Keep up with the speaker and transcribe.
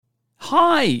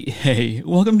Hi, hey,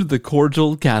 welcome to The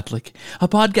Cordial Catholic, a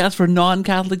podcast for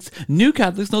non-Catholics, new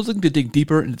Catholics, those looking to dig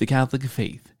deeper into the Catholic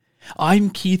faith. I'm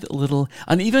Keith Little,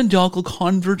 an evangelical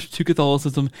convert to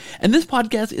Catholicism, and this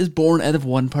podcast is born out of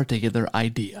one particular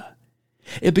idea.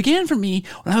 It began for me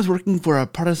when I was working for a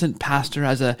Protestant pastor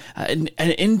as an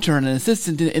intern, an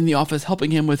assistant in the office,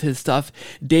 helping him with his stuff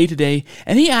day to day,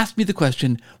 and he asked me the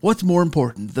question, what's more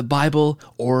important, the Bible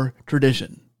or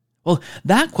tradition? Well,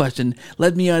 that question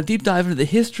led me on a deep dive into the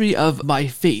history of my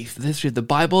faith, the history of the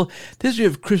Bible, the history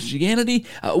of Christianity,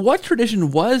 what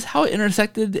tradition was, how it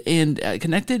intersected and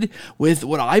connected with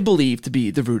what I believe to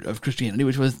be the root of Christianity,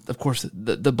 which was, of course,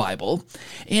 the Bible.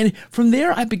 And from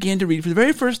there, I began to read for the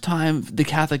very first time the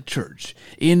Catholic Church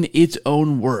in its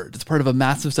own words. It's part of a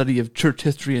massive study of church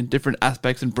history and different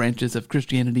aspects and branches of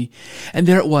Christianity. And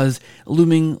there it was,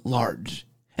 looming large.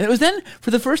 And it was then,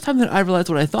 for the first time, that I realized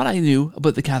what I thought I knew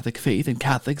about the Catholic faith and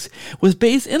Catholics was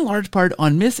based in large part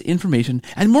on misinformation,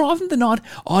 and more often than not,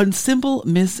 on simple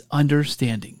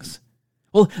misunderstandings.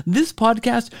 Well, this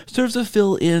podcast serves to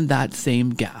fill in that same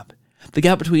gap. The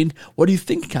gap between what do you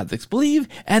think Catholics believe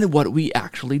and what we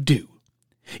actually do.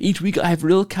 Each week I have a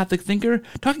real Catholic thinker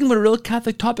talking about a real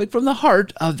Catholic topic from the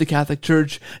heart of the Catholic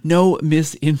Church. No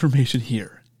misinformation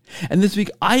here. And this week,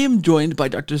 I am joined by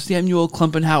Dr. Samuel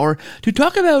Klumpenhouwer to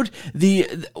talk about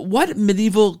what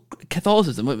medieval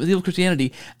Catholicism, what medieval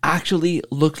Christianity actually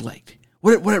looked like.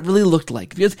 What it really looked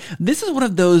like. Because this is one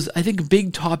of those, I think,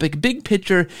 big topic, big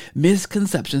picture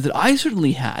misconceptions that I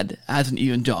certainly had as an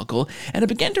evangelical. And I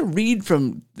began to read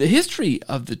from the history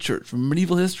of the church, from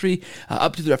medieval history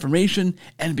up to the Reformation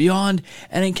and beyond,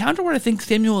 and encounter what I think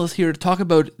Samuel is here to talk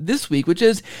about this week, which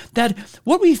is that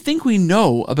what we think we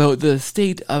know about the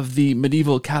state of the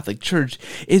medieval Catholic Church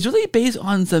is really based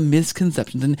on some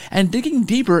misconceptions and digging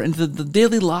deeper into the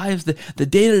daily lives, the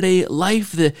day-to-day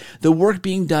life, the work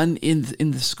being done in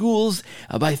the schools,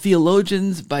 by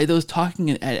theologians, by those talking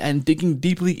and digging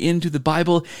deeply into the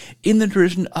Bible in the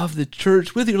tradition of the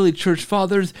church with the early church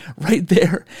fathers right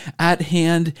there at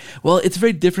hand. Well, it's a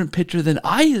very different picture than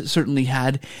I certainly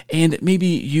had, and maybe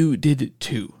you did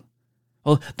too.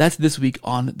 Well, that's this week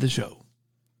on the show.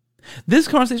 This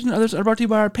conversation and others are brought to you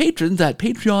by our patrons at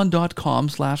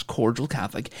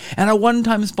patreon.com/cordialcatholic and our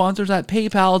one-time sponsors at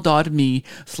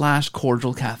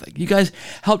paypal.me/cordialcatholic. You guys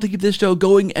help to keep this show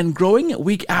going and growing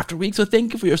week after week, so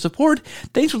thank you for your support.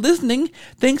 Thanks for listening.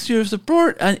 Thanks for your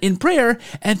support in prayer,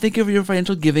 and thank you for your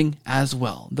financial giving as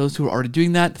well. Those who are already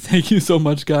doing that, thank you so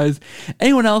much, guys.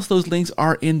 Anyone else, those links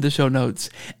are in the show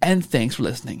notes, and thanks for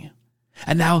listening.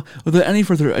 And now, without any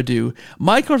further ado,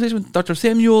 my conversation with Dr.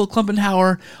 Samuel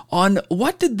Klumpenhouwer on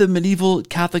what did the medieval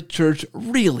Catholic Church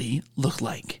really look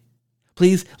like.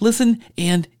 Please listen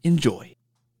and enjoy.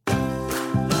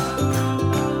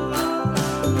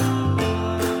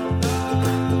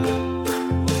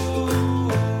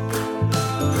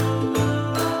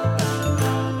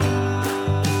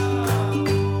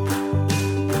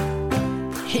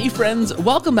 Hey friends,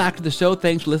 welcome back to the show.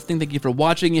 Thanks for listening. Thank you for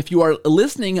watching. If you are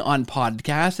listening on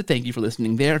podcast, thank you for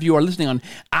listening there. If you are listening on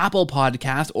Apple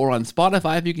Podcasts or on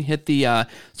Spotify, if you can hit the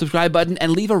subscribe button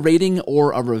and leave a rating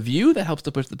or a review, that helps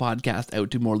to push the podcast out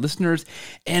to more listeners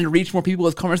and reach more people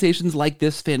with conversations like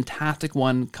this fantastic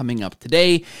one coming up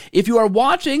today. If you are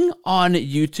watching on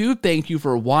YouTube, thank you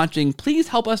for watching. Please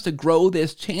help us to grow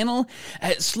this channel.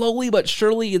 Slowly but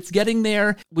surely, it's getting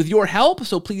there with your help.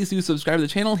 So please do subscribe to the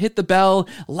channel, hit the bell,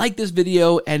 like this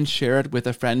video, and share it with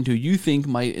a friend who you think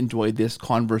might enjoy this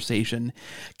conversation.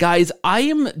 Guys, I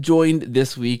am joined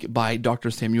this week by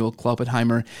Dr. Samuel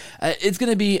Klumpenhouwer. It's going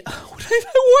to be... What did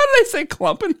I say?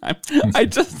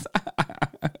 Klumpenheimer?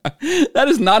 That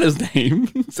is not his name.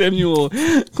 Samuel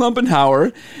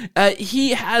Klumpenhouwer. He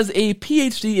has a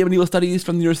PhD in medieval studies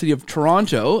from the University of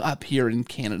Toronto up here in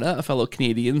Canada, a fellow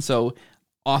Canadian, so...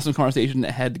 Awesome conversation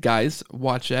ahead, guys.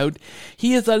 Watch out.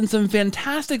 He has done some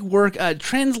fantastic work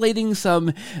translating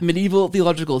some medieval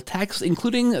theological texts,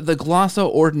 including the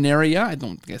Glossa Ordinaria. I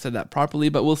don't think I said that properly,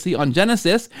 but we'll see, on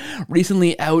Genesis,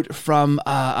 recently out from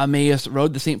Emmaus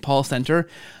Road, the St. Paul Center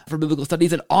for Biblical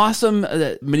Studies. An awesome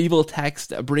medieval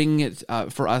text, bringing it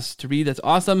for us to read. That's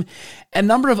awesome. A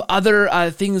number of other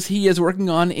things he is working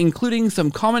on, including some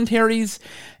commentaries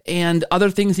and other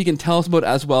things he can tell us about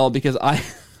as well, because I'm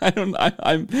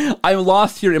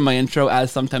lost here in my intro,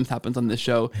 as sometimes happens on this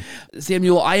show.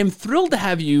 Samuel, I am thrilled to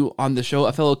have you on the show,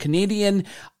 a fellow Canadian.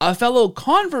 a fellow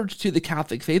convert to the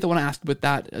Catholic faith. I want to ask about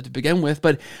that to begin with,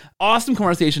 but awesome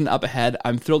conversation up ahead.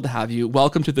 I'm thrilled to have you.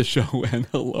 Welcome to the show, and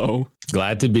hello.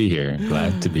 Glad to be here.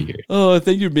 Oh,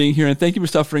 thank you for being here, and thank you for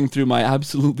suffering through my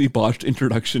absolutely botched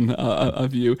introduction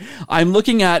of you. I'm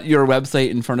looking at your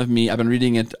website in front of me. I've been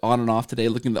reading it on and off today,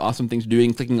 looking at the awesome things you're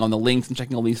doing, clicking on the links and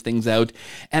checking all these things out.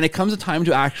 And it comes a time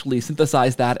to actually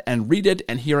synthesize that and read it.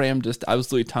 And here I am, just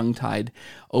absolutely tongue-tied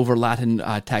over Latin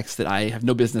text that I have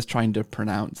no business trying to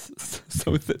pronounce.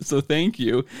 So thank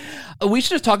you. We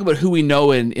should just talk about who we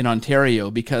know in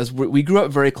Ontario, because we grew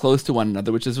up very close to one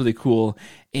another, which is really cool.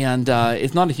 And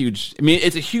it's not a huge,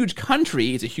 it's a huge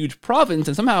country, it's a huge province,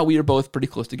 and somehow we are both pretty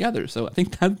close together. So I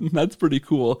think that's pretty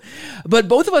cool. But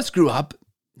both of us grew up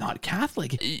not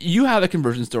Catholic. You have a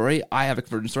conversion story. I have a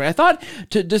conversion story. I thought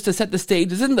to set the stage,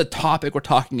 this isn't the topic we're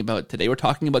talking about today. We're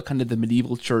talking about kind of the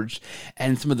medieval church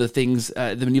and some of the things,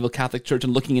 the medieval Catholic church,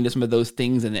 and looking into some of those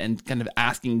things and kind of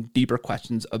asking deeper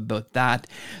questions about that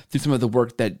through some of the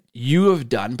work that you have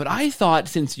done. But I thought,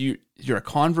 since you're a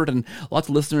convert, and lots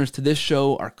of listeners to this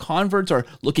show are converts, or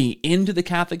looking into the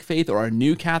Catholic faith, or are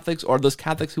new Catholics, or those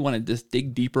Catholics who want to just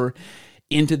dig deeper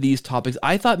into these topics,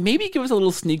 I thought maybe give us a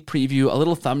little sneak preview, a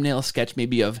little thumbnail sketch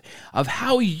maybe of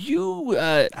how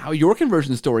your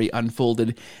conversion story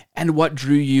unfolded and what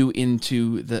drew you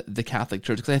into the Catholic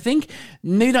Church. Because I think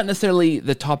maybe not necessarily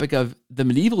the topic of the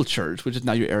medieval church, which is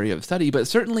now your area of study, but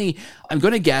certainly I'm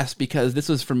going to guess, because this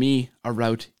was for me a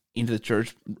route into the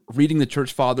church, reading the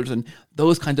church fathers and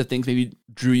those kinds of things maybe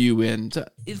drew you in. So,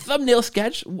 thumbnail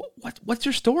sketch, what's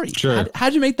your story? Sure.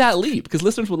 How'd you make that leap? Because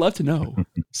listeners would love to know.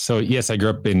 So yes, I grew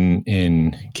up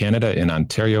in Canada, in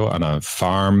Ontario, on a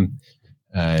farm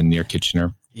near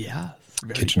Kitchener. Yeah,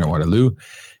 Kitchener, Waterloo.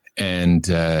 And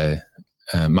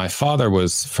my father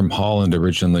was from Holland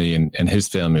originally, and his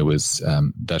family was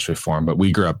Dutch Reformed, but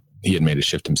he had made a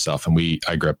shift himself, and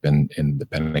I grew up in the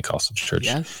Pentecostal church.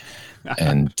 Yes.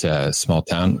 And small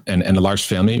town and a large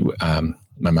family.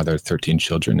 My mother had 13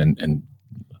 children, and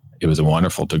it was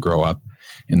wonderful to grow up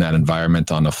in that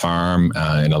environment on a farm,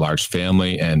 in a large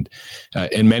family. And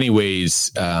in many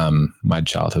ways, my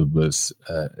childhood was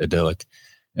idyllic.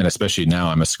 And especially now,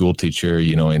 I'm a school teacher,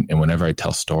 and whenever I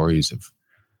tell stories of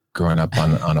growing up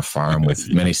on a farm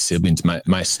with many siblings,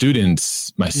 my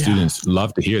students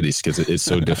love to hear these, because it's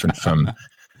so different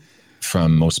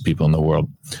from most people in the world.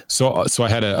 So I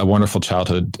had a wonderful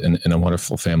childhood and a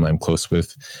wonderful family I'm close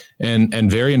with,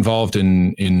 and very involved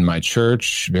in my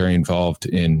church, very involved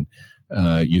in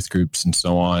youth groups and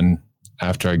so on.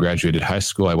 After I graduated high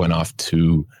school, I went off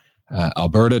to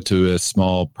Alberta, to a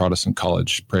small Protestant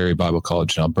college, Prairie Bible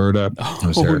College in Alberta. I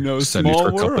was there, studied for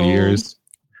a couple of years.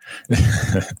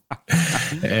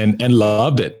 and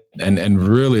loved it and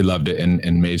really loved it,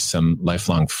 and made some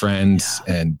lifelong friends,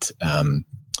 and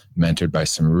mentored by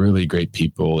some really great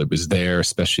people. It was there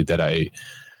especially that I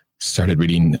started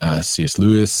reading C.S.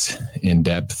 Lewis in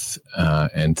depth,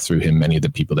 and through him, many of the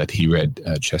people that he read,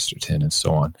 Chesterton and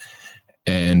so on.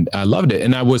 And I loved it.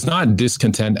 And I was not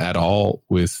discontent at all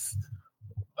with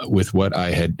what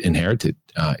I had inherited.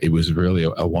 It was really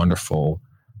a wonderful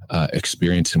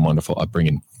experience and wonderful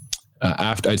upbringing.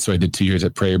 So I did 2 years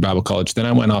at Prairie Bible College. Then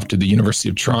I went off to the University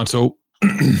of Toronto,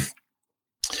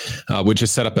 which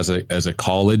is set up as a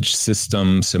college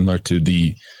system similar to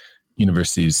the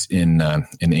universities in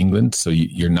England. So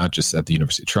you're not just at the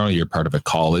University of Toronto, you're part of a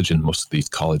college, and most of these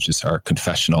colleges are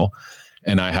confessional.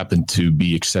 And I happened to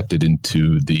be accepted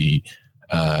into the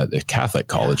Catholic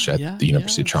college at the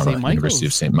University of Toronto, University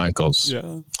of St. Michael's.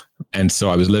 Yeah. And so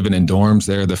I was living in dorms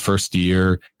there the first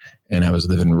year, and I was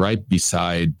living right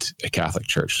beside a Catholic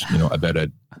church, about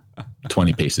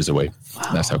 20 paces away.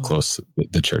 Wow. That's how close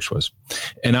the church was.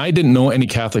 And I didn't know any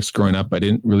Catholics growing up. I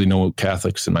didn't really know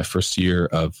Catholics in my first year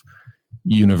of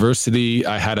university.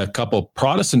 I had a couple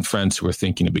Protestant friends who were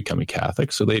thinking of becoming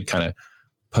Catholic, so they'd kind of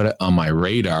put it on my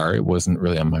radar. It wasn't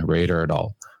really on my radar at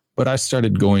all. But I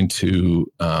started going to,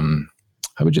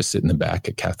 I would just sit in the back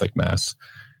at Catholic Mass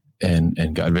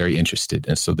and got very interested.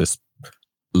 And so this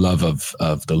love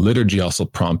of the liturgy also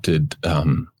prompted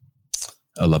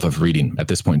a love of reading. At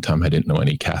this point in time, I didn't know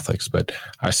any Catholics, but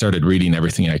I started reading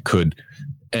everything I could.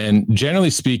 And generally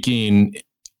speaking,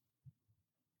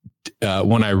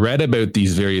 when I read about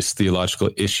these various theological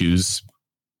issues,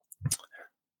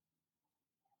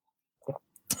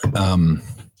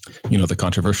 the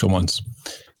controversial ones,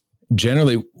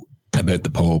 generally about the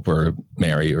Pope or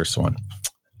Mary or so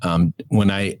on.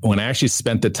 When I actually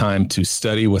spent the time to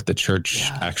study what the church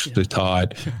actually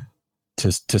taught,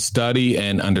 to study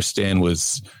and understand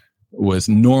was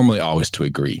normally always to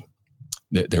agree.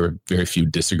 There were very few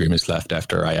disagreements left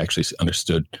after I actually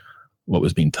understood what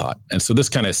was being taught. And so this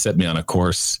kind of set me on a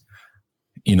course.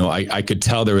 You know, I could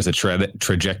tell there was a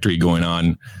trajectory going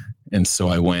on. And so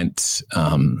I went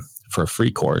for a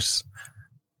free course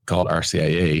called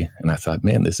RCIA. And I thought,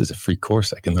 man, this is a free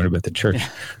course. I can learn about the church.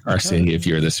 RCIA, if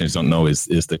your listeners don't know, is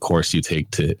the course you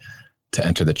take to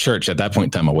enter the church. At that point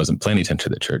in time, I wasn't planning to enter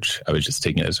the church. I was just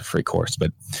taking it as a free course.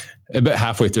 But about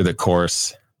halfway through the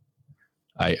course,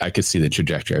 I could see the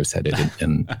trajectory I was headed,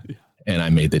 and I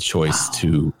made the choice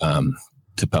to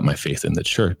put my faith in the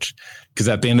church. Because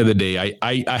at the end of the day,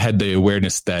 I had the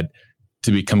awareness that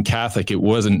to become Catholic, it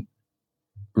wasn't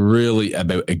really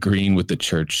about agreeing with the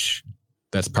church.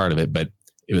 That's part of it, but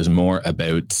it was more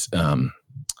about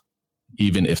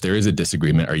even if there is a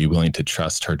disagreement, are you willing to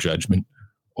trust her judgment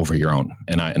over your own?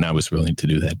 And I was willing to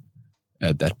do that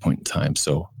at that point in time.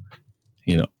 So,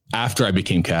 you know, after I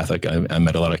became Catholic, I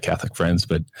met a lot of Catholic friends,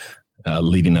 but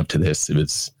leading up to this, it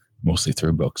was mostly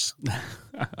through books.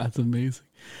 That's amazing.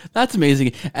 That's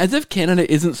amazing. As if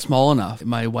Canada isn't small enough.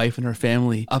 My wife and her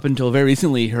family, up until very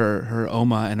recently, her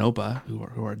Oma and Opa,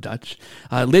 who are Dutch,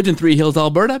 lived in Three Hills,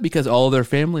 Alberta, because all their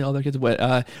family, all their kids went.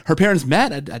 Her parents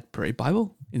met at Prairie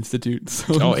Bible Institute.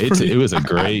 So it was a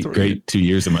great 2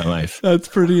 years of my life. That's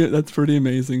pretty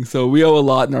amazing. So we owe a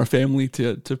lot in our family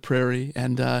to Prairie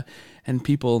and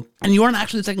people. And you aren't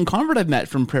actually the second convert I've met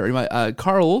from Prairie.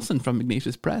 Carl Olson from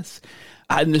Ignatius Press.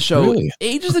 In the show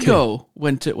ages ago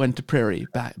went to Prairie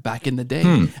back in the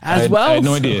day as well. I had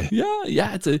no idea.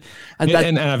 Yeah, it's and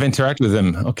I've interacted with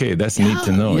him. Okay, that's neat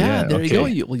to know. Yeah, there you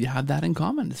go. You have that in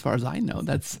common, as far as I know.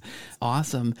 That's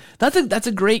awesome. That's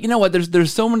a great. You know what?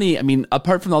 There's so many. I mean,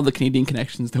 apart from all the Canadian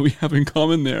connections that we have in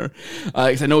common there,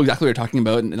 because I know exactly what you're talking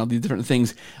about and all these different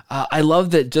things. I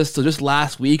love that. Just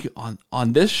last week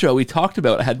on this show, we talked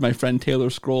about. I had my friend Taylor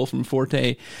Scroll from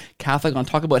Forte Catholic on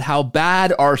talk about how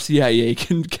bad RCIA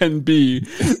can be.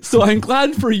 So I'm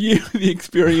glad for you the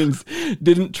experience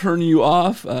didn't turn you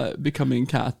off becoming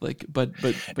Catholic, but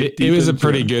it was a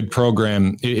pretty good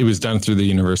program. It was done through the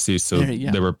university, so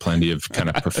there were plenty of kind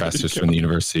of professors from the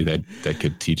university that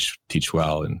could teach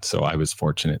well, and so I was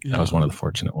fortunate. I was one of the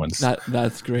fortunate ones.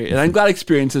 That's great, and I'm glad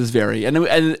experiences vary. And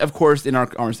of course, in our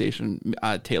conversation,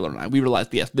 Taylor and I, we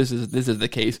realized this is the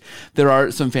case. There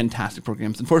are some fantastic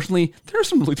programs. Unfortunately, there are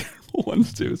some really terrible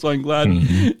ones too. So I'm glad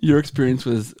your experience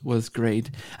was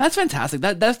great. That's fantastic.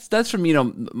 That's from, you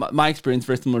know, my experience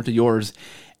very similar to yours.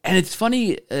 And it's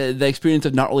funny, the experience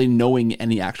of not really knowing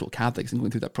any actual Catholics and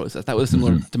going through that process. That was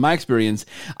similar to my experience.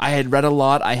 I had read a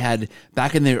lot. I had,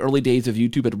 back in the early days of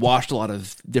YouTube, had watched a lot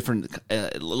of different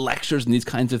lectures and these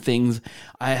kinds of things.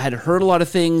 I had heard a lot of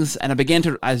things, and I began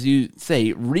to, as you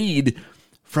say, read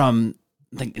from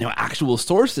actual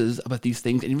sources about these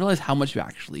things, and you realize how much you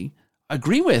actually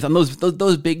agree with on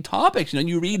those big topics. You know,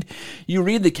 you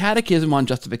read the Catechism on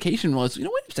justification. Well, wait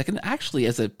a second. Actually,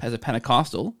 as a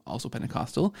Pentecostal, also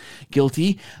Pentecostal,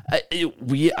 guilty,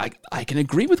 I can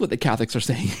agree with what the Catholics are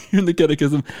saying in the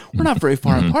Catechism. We're not very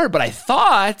far apart, but I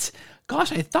thought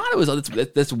it was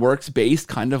this works based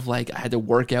kind of like I had to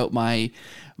work out my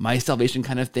salvation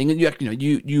kind of thing. And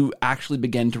you actually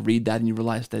begin to read that and you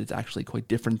realize that it's actually quite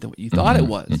different than what you thought it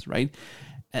was, right?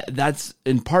 That's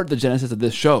in part the genesis of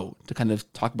this show, to kind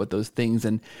of talk about those things.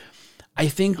 And I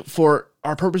think for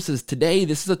our purposes today,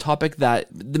 this is a topic that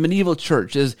the medieval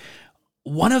church is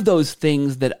one of those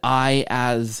things that I,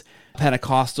 as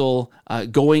Pentecostal,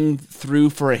 going through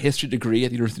for a history degree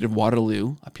at the University of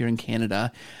Waterloo up here in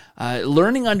Canada,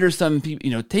 learning under some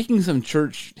people, taking some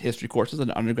church history courses at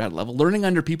an undergrad level, learning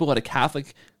under people at a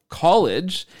Catholic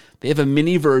college. They have a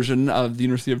mini version of the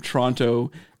University of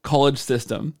Toronto college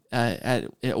system at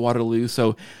Waterloo.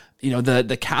 So,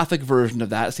 the Catholic version of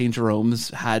that, St. Jerome's,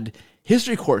 had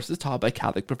history courses taught by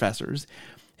Catholic professors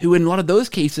who, in a lot of those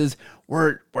cases,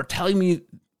 were telling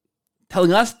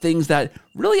us things that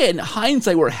really, in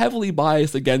hindsight, were heavily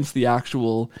biased against the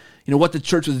actual, what the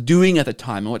church was doing at the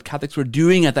time and what Catholics were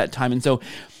doing at that time. And so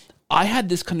I had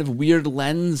this kind of weird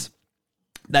lens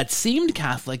that seemed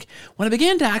Catholic when I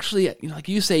began to actually, like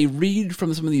you say, read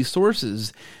from some of these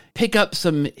sources, pick up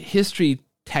some history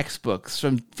textbooks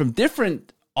from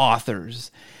different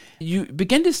authors. You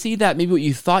begin to see that maybe what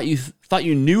you thought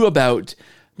you knew about,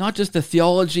 not just the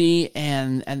theology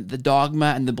and the dogma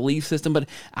and the belief system, but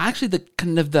actually the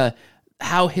kind of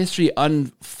how history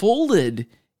unfolded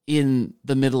in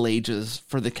the Middle Ages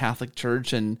for the Catholic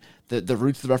Church and the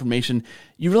roots of the Reformation.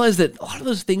 You realize that a lot of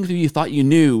those things that you thought you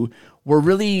knew were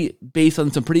really based on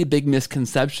some pretty big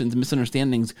misconceptions,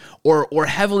 misunderstandings, or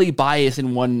heavily biased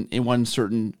in one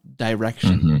certain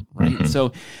direction, right?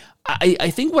 So I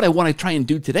think what I want to try and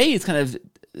do today is kind of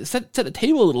set the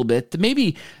table a little bit to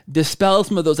maybe dispel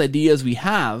some of those ideas we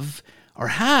have or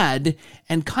had,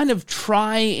 and kind of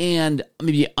try and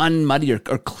maybe unmuddy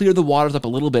or clear the waters up a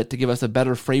little bit to give us a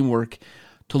better framework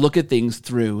to look at things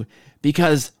through.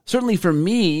 Because certainly for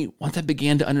me, once I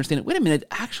began to understand it, wait a minute,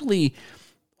 actually,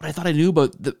 what I thought I knew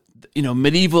about the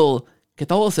medieval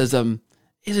Catholicism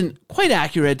isn't quite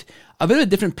accurate. A bit of a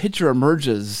different picture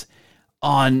emerges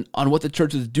on what the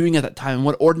church was doing at that time and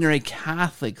what ordinary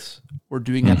Catholics were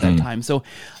doing at that time. So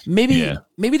maybe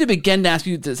to begin to ask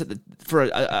you for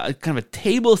a kind of a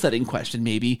table setting question,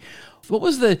 maybe, what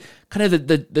was the kind of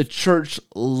the church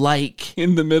like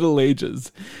in the Middle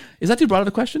Ages? Is that too broad of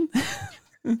a question?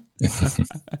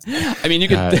 I mean, you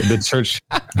could the church.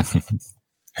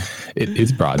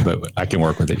 It's broad, but I can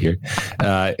work with it here.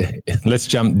 Let's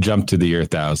jump to the year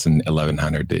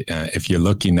 1100. If you're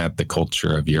looking at the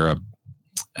culture of Europe,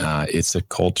 it's a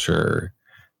culture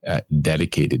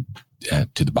dedicated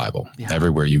to the Bible. Yeah.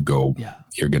 Everywhere you go,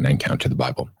 you're going to encounter the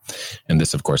Bible. And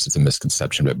this, of course, is a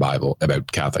misconception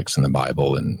about Catholics and the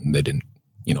Bible, and they didn't,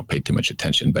 pay too much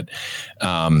attention. But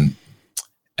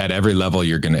at every level,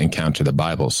 you're going to encounter the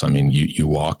Bible. So, I mean, you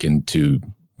walk into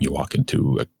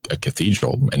a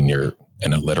cathedral, and you're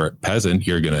an illiterate peasant.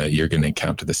 You're gonna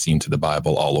encounter the scenes of the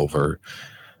Bible all over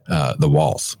the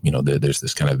walls. There's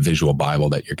this kind of visual Bible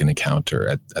that you're going to encounter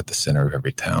at the center of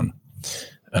every town.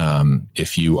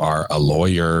 If you are a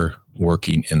lawyer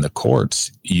working in the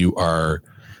courts, you are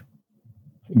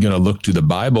going to look to the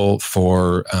Bible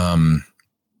for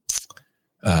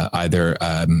either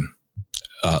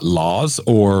laws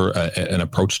or an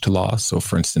approach to law. So,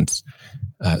 for instance,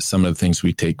 some of the things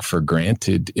we take for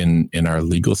granted in our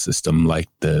legal system, like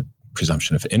the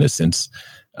presumption of innocence,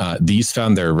 these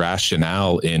found their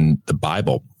rationale in the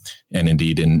Bible, and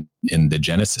indeed in the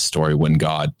Genesis story when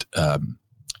God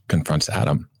confronts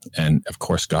Adam. And of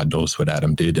course, God knows what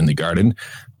Adam did in the garden,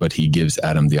 but he gives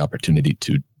Adam the opportunity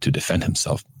to defend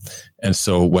himself. And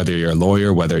so whether you're a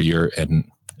lawyer, whether you're an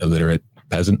illiterate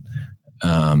peasant,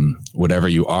 whatever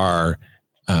you are,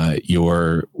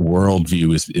 your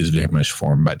worldview is very much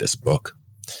formed by this book.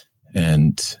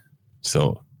 And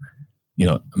so,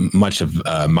 much of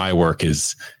my work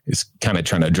is kind of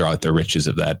trying to draw out the riches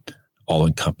of that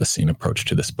all-encompassing approach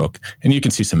to this book. And you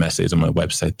can see some essays on my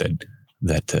website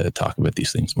that talk about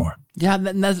these things more. Yeah,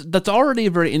 that's already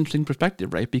a very interesting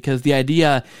perspective, right? Because the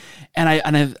idea, and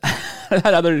I've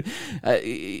had other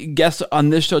guests on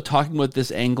this show talking about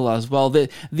this angle as well. The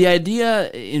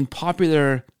idea in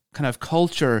popular kind of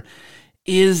culture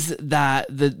is that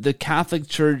the Catholic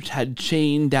Church had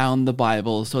chained down the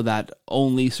Bible so that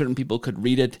only certain people could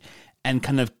read it, and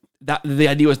kind of that the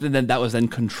idea was that was then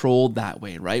controlled that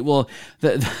way, right? Well,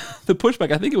 the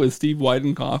pushback, I think it was Steve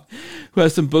Weidenkopf, who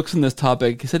has some books on this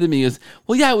topic, he said to me is,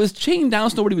 well, yeah, it was chained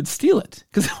down so nobody would steal it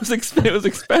because it was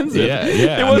expensive. Yeah.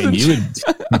 It wasn't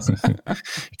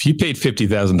if you paid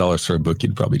 $50,000 for a book,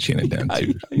 you'd probably chain it down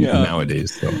too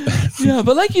nowadays. So. Yeah,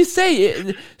 but like you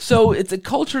say, so it's a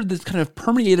culture that's kind of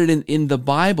permeated in the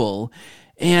Bible,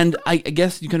 and I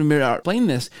guess you can explain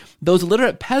this. Those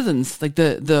illiterate peasants, like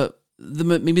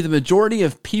maybe the majority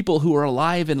of people who were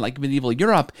alive in like medieval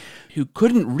Europe who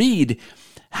couldn't read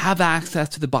have access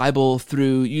to the Bible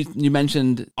through, you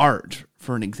mentioned art,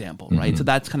 for an example, right? Mm-hmm. So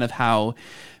that's kind of how,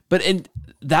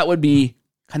 that would be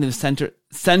kind of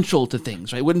central to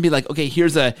things, right? It wouldn't be like, okay,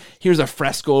 here's a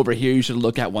fresco over here you should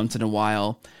look at once in a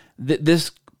while.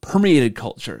 This permeated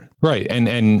culture. Right. And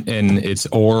it's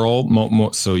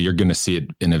oral. So you're going to see it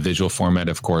in a visual format.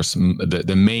 Of course,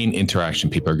 the main interaction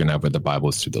people are going to have with the Bible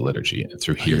is through the liturgy and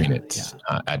through hearing it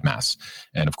at Mass.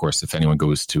 And of course, if anyone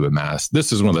goes to a Mass,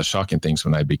 this is one of the shocking things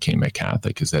when I became a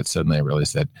Catholic, is that suddenly I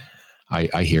realized that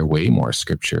I hear way more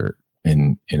scripture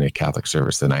in a Catholic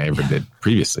service than I ever did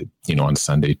previously. On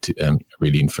Sunday,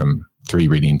 reading from 3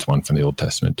 readings, 1 from the Old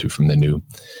Testament, 2 from the New,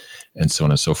 and so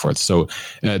on and so forth. So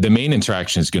the main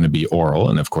interaction is going to be oral.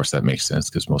 And of course that makes sense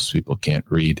because most people can't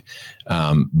read.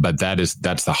 But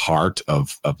that's the heart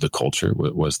of the culture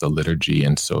was the liturgy.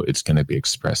 And so it's going to be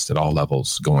expressed at all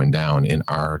levels, going down in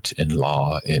art, in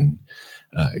law, in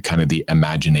kind of the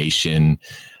imagination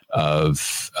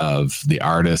of the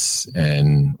artists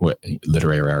and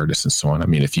literary artists and so on. I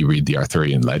mean, if you read the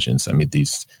Arthurian legends, I mean,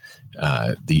 these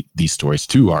stories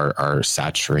too are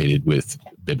saturated with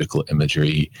biblical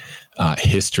imagery,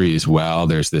 history as well.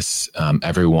 There's this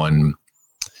everyone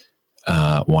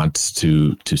wants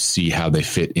to see how they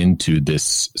fit into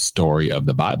this story of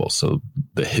the Bible. So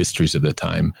the histories of the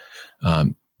time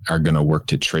are going to work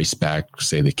to trace back,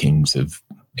 say, the kings of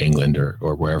England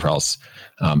or wherever else,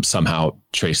 somehow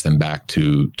trace them back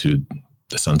to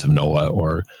the sons of Noah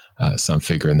or some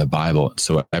figure in the Bible.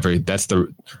 So that's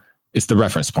it's the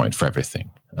reference point for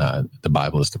everything. The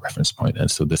Bible is the reference point, and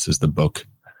so this is the book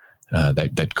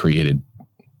that created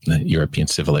European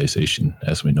civilization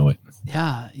as we know it.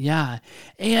 Yeah.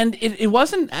 And it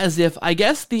wasn't as if, I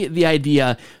guess the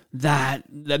idea that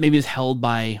maybe is held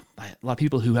by a lot of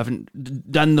people who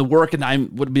haven't done the work, and I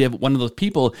would be one of those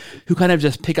people who kind of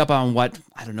just pick up on what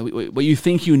you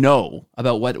think you know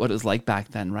about what it was like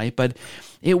back then, right? But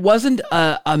it wasn't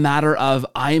a matter of,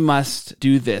 I must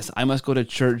do this, I must go to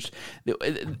church.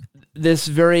 This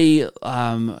very,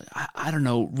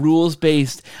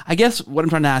 rules-based. I guess what I'm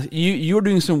trying to ask, you were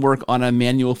doing some work on a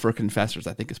manual for confessors,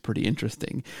 I think is pretty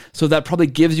interesting. So that probably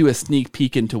gives you a sneak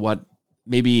peek into what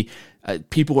maybe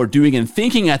people were doing and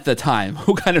thinking at the time,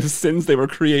 what kind of sins they were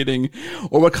creating,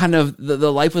 or what kind of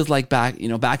the life was like back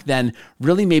then,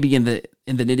 really maybe in the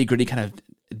nitty-gritty kind of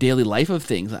daily life of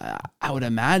things, I would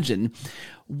imagine.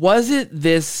 Was it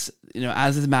this,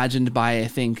 as is imagined by, I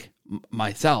think,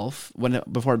 myself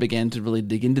before I began to really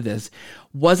dig into this,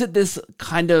 was it this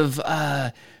kind of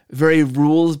very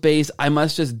rules-based, I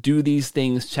must just do these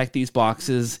things, check these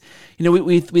boxes?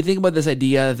 We think about this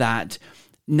idea that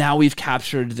now we've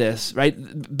captured this, right?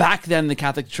 Back then, the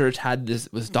Catholic Church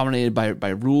was dominated by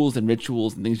rules and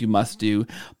rituals and things you must do,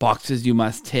 boxes you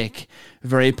must tick,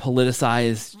 very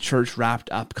politicized church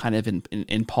wrapped up kind of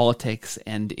in politics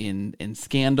and in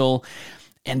scandal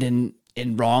and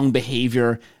in wrong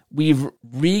behavior. We've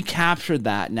recaptured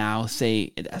that now,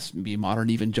 say, it has to be modern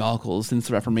evangelicals since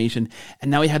the Reformation,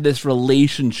 and now we have this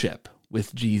relationship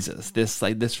with Jesus,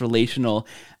 this relational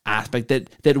aspect that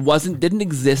didn't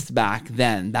exist back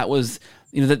then. That was,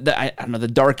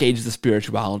 the dark ages of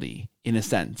spirituality, in a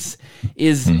sense.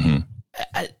 Is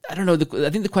I don't know. I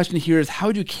think the question here is, how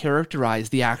would you characterize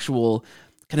the actual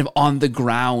kind of on the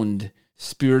ground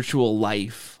spiritual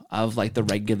life of like the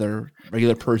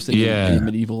regular person in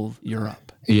medieval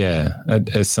Europe? Yeah,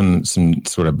 as some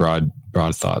sort of broad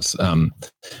thoughts.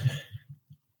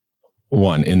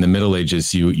 One, in the Middle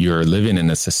Ages, you're living in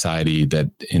a society that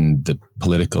in the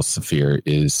political sphere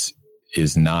is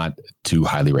not too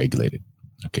highly regulated.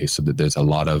 Okay, so that there's a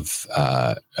lot of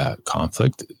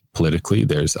conflict politically.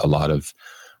 There's a lot of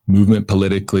movement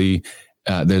politically.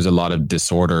 There's a lot of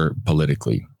disorder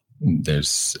politically.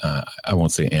 There's I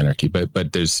won't say anarchy,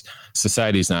 but there's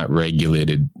society's not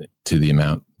regulated to the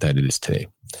amount that it is today.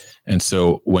 And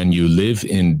so when you live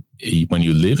in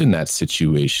that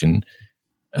situation,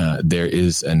 there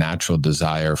is a natural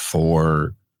desire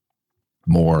for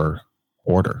more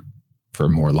order, for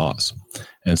more laws.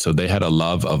 And so they had a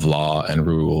love of law and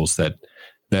rules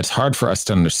that's hard for us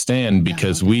to understand,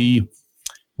 because we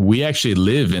actually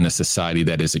live in a society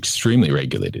that is extremely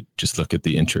regulated. Just look at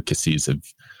the intricacies of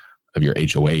your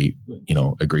HOA,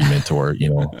 agreement, or,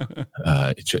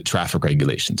 traffic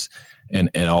regulations and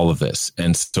all of this.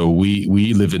 And so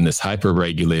we live in this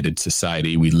hyper-regulated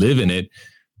society. We live in it,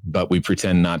 but we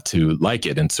pretend not to like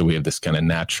it. And so we have this kind of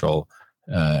natural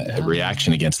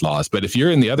reaction against laws. But if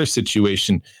you're in the other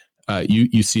situation,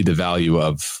 you see the value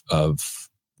of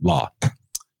law.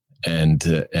 And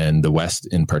the West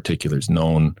in particular is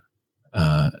known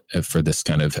for this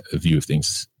kind of view of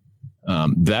things.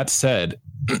 That said,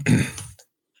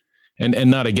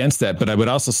 and not against that, but I would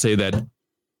also say that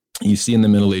you see in the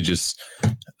Middle Ages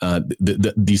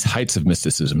these heights of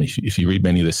mysticism. If you read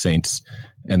many of the saints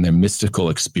and their mystical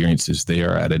experiences, they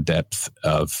are at a depth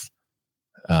of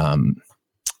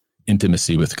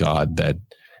intimacy with God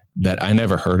that I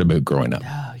never heard about growing up.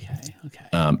 Oh, okay.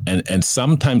 And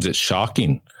sometimes it's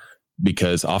shocking,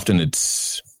 because often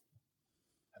it's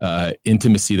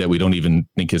intimacy that we don't even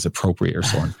think is appropriate or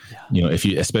so on. If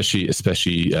you, especially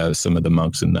some of the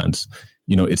monks and nuns,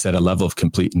 it's at a level of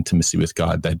complete intimacy with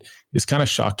God that is kind of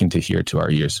shocking to hear to our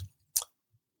ears.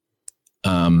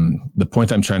 The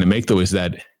point I'm trying to make, though, is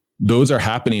that those are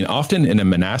happening often in a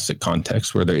monastic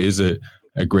context where there is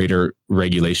a greater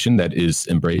regulation that is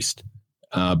embraced,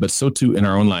 but so too in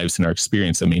our own lives, in our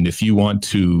experience. I mean, if you want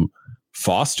to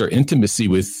foster intimacy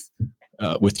with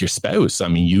your spouse, I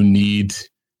mean, you need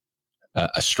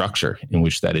a structure in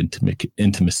which that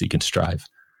intimacy can thrive.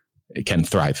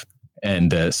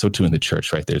 And so too in the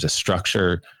church, right? There's a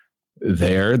structure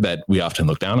there that we often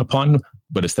look down upon,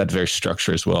 but it's that very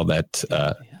structure as well that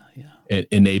it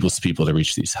enables people to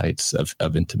reach these heights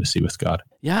of intimacy with God.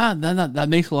 Yeah, that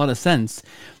makes a lot of sense.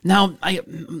 Now,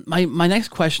 my next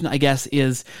question, I guess,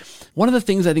 is one of the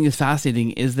things I think is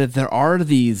fascinating is that there are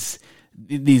these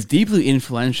deeply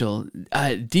influential,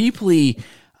 deeply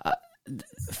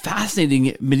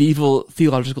fascinating medieval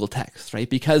theological texts, right?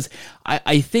 Because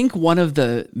I think one of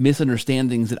the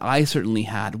misunderstandings that I certainly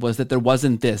had was that there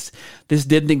wasn't this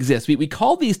didn't exist. We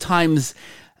call these times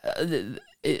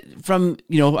from,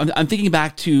 I'm thinking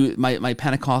back to my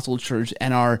Pentecostal church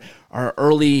and our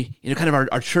early, kind of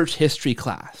our church history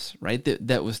class, right?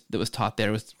 That was taught there.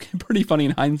 It was pretty funny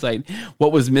in hindsight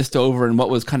what was missed over and what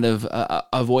was kind of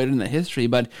avoided in the history.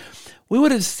 But we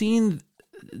would have seen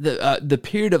the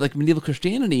period of like medieval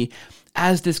Christianity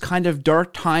as this kind of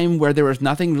dark time where there was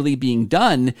nothing really being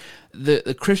done.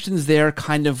 The Christians there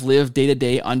kind of lived day to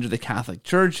day under the Catholic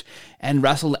Church and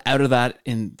wrestled out of that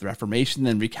in the Reformation,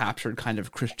 then recaptured kind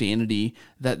of Christianity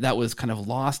that was kind of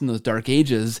lost in those dark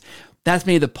ages. That's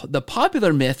made the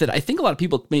popular myth that I think a lot of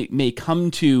people may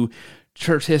come to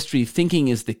church history thinking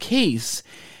is the case,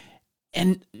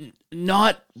 and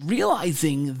not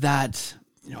realizing that,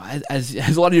 as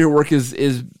a lot of your work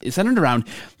is centered around,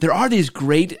 there are these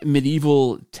great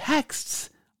medieval texts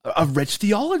of rich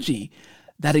theology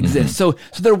that exist. So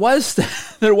there was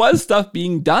stuff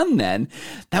being done then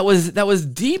that was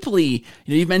deeply,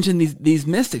 you mentioned these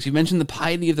mystics, you mentioned the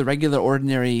piety of the regular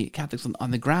ordinary Catholics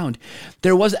on the ground.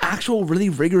 There was actual really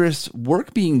rigorous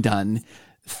work being done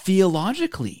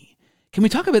theologically. Can we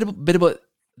talk a bit about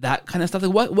that kind of stuff?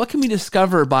 Like what can we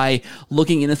discover by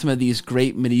looking into some of these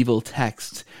great medieval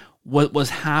texts? What was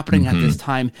happening at this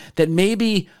time that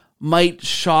maybe might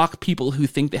shock people who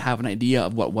think they have an idea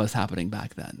of what was happening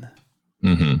back then?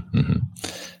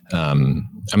 I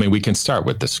mean, we can start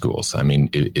with the schools. I mean,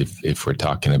 if we're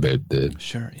talking about the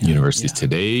universities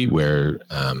today, where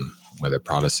whether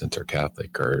Protestant or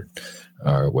Catholic or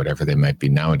whatever they might be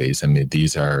nowadays, I mean,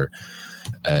 these are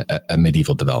a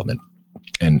medieval development.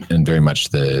 And very much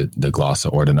the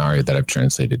Glossa Ordinaria that I've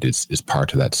translated is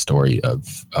part of that story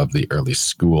of the early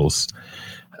schools.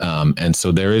 And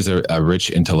so there is a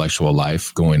rich intellectual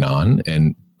life going on,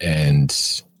 and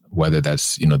whether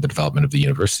that's, the development of the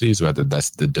universities, whether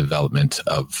that's the development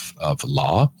of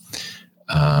law,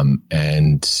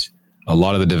 and a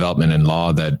lot of the development in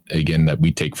law that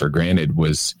we take for granted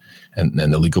was, and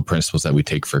the legal principles that we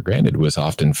take for granted was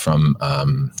often from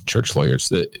church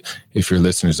lawyers. If your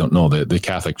listeners don't know, the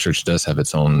Catholic Church does have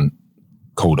its own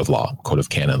code of law, code of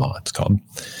canon law, it's called.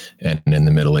 And in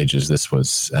the Middle Ages, this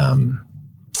was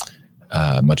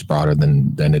much broader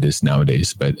than it is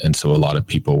nowadays. And so a lot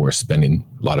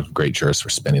of great jurists were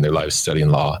spending their lives studying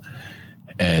law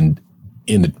and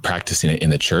practicing it in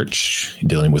the church,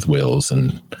 dealing with wills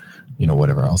and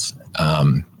whatever else.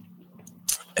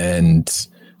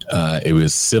 It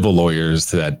was civil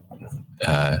lawyers that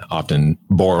often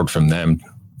borrowed from them,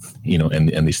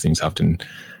 and these things often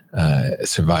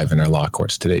survive in our law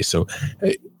courts today. So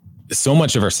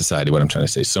much of our society, what I'm trying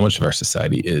to say, so much of our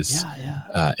society is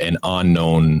an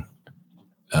unknown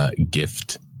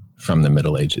gift from the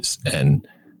Middle Ages. And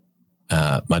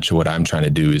much of what I'm trying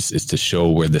to do is to show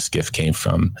where this gift came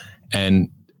from and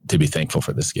to be thankful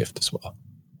for this gift as well.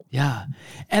 Yeah.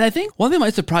 And I think one thing that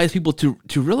might surprise people to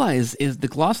realize is the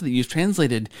glossa that you've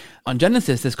translated on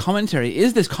Genesis, this commentary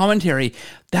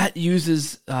that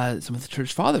uses some of the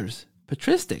church fathers,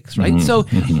 patristics, right? So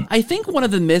I think one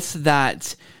of the myths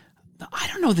that I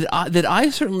don't know that I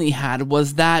certainly had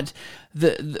was that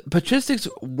the patristics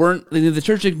weren't, the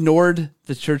church ignored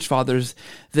the church fathers.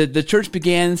 The church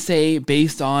began, say,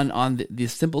 based on the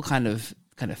simple kind of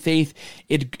faith.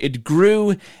 It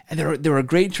grew, and there were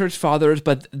great church fathers,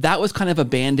 but that was kind of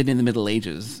abandoned in the Middle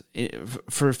Ages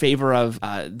for favor of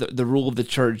the rule of the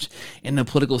church in the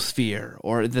political sphere,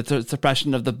 or the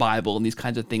suppression of the Bible and these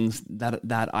kinds of things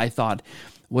that I thought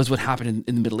was what happened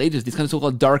in the Middle Ages, these kind of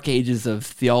so-called dark ages of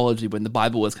theology when the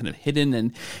Bible was kind of hidden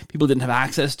and people didn't have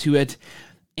access to it.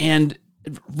 And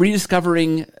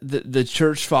rediscovering the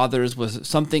church fathers was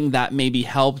something that maybe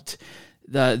helped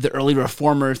the early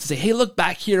reformers to say, hey, look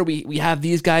back here, we have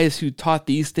these guys who taught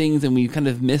these things, and we kind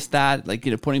of missed that, like,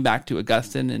 pointing back to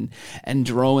Augustine and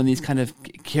Jerome and these kind of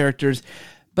characters.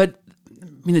 But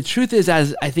I mean, the truth is,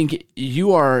 as I think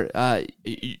you are,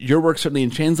 your work certainly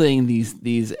in translating these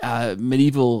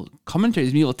medieval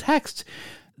commentaries, medieval texts,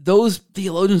 those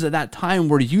theologians at that time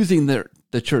were using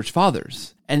the church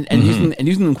fathers and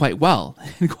using them quite well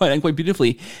and quite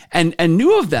beautifully, and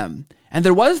knew of them. And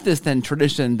there was this then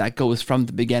tradition that goes from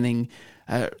the beginning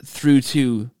through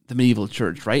to the medieval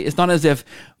church, right? It's not as if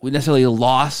we necessarily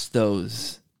lost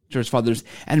those church fathers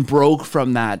and broke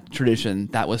from that tradition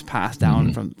that was passed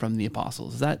down from the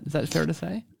apostles. Is that fair to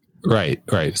say? Right.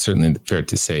 Certainly fair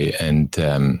to say. And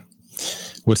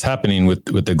what's happening with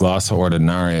the Glossa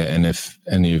Ordinaria, and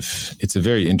if it's a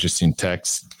very interesting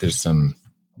text. There's some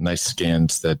nice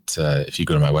scans that if you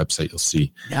go to my website, you'll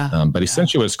see. Yeah. But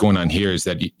essentially what's going on here is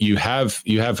that you have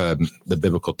the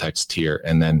biblical text here,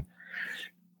 and then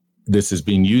this is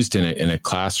being used in a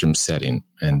classroom setting.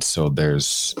 And so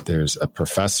there's a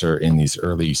professor in these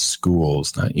early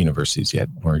schools, not universities yet,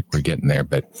 we're getting there,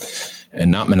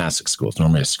 and not monastic schools,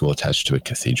 normally a school attached to a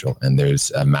cathedral. And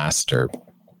there's a master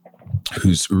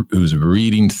who's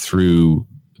reading through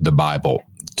the Bible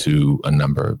to a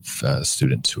number of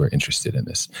students who are interested in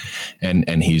this.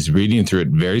 And he's reading through it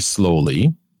very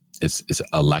slowly. It's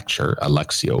a lecture, a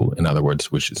lectio, in other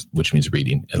words, which means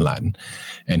reading in Latin.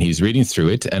 And he's reading through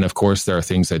it. And of course, there are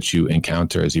things that you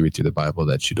encounter as you read through the Bible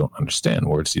that you don't understand,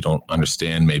 words you don't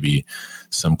understand, maybe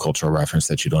some cultural reference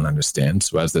that you don't understand.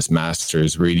 So as this master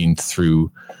is reading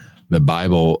through the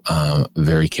Bible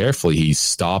very carefully, he's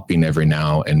stopping every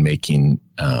now and making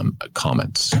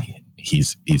comments.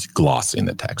 He's glossing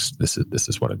the text. This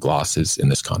is what a gloss is in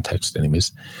this context,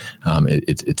 anyways.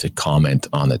 It's a comment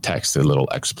on the text, a little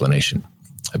explanation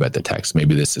about the text.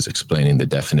 Maybe this is explaining the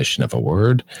definition of a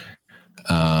word,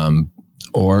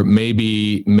 or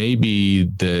maybe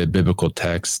the biblical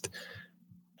text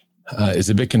is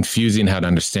a bit confusing how to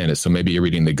understand it. So maybe you're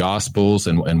reading the Gospels,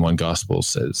 and one Gospel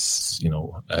says,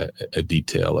 a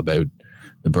detail about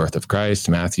the birth of Christ,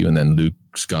 Matthew, and then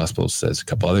Luke's Gospel says a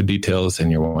couple other details,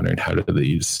 and you're wondering how do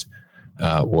these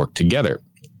work together,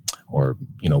 or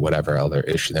whatever other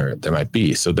issue there might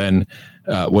be. So then,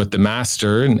 what the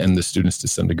master and the students to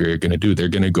some degree are going to do, they're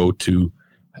going to go to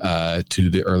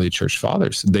the early church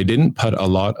fathers. They didn't put a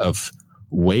lot of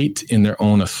weight in their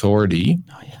own authority.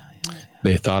 Oh, yeah.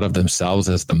 They thought of themselves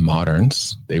as the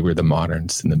moderns. They were the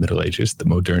moderns in the Middle Ages, the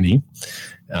moderni,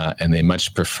 and they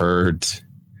much preferred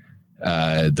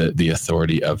the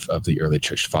authority of the early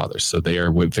church fathers. So they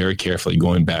are very carefully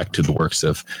going back to the works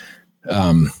of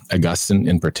Augustine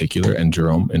in particular and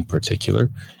Jerome in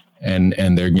particular, and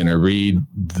they're going to read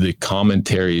the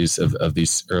commentaries of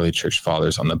these early church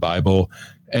fathers on the Bible,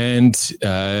 and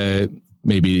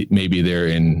maybe they're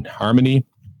in harmony.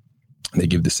 They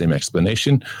give the same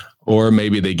explanation, or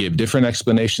maybe they give different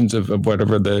explanations of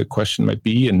whatever the question might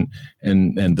be,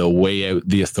 and they'll weigh out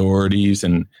the authorities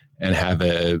and have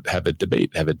a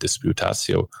debate, have a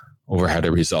disputatio over how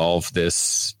to resolve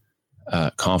this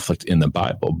conflict in the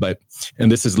Bible.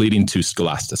 And this is leading to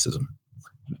scholasticism.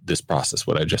 This process,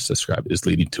 what I just described, is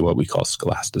leading to what we call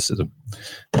scholasticism,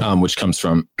 which comes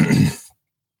from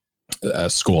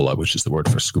schola, which is the word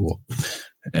for school.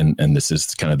 And this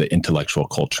is kind of the intellectual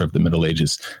culture of the Middle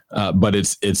Ages. But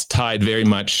it's tied very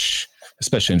much,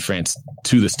 especially in France,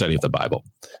 to the study of the Bible.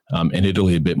 In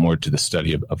Italy, a bit more to the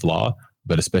study of law.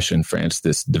 But especially in France,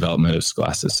 this development of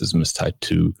scholasticism is tied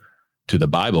to the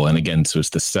Bible. And again, so it's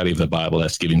the study of the Bible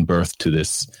that's giving birth to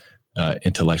this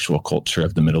intellectual culture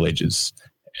of the Middle Ages.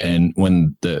 And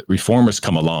when the reformers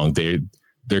come along,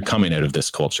 they're coming out of this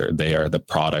culture. They are the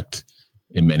product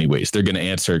in many ways. They're going to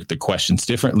answer the questions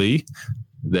differently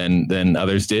than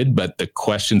others did, but the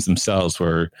questions themselves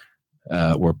were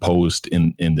posed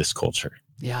in this culture.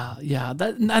 Yeah.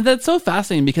 That's so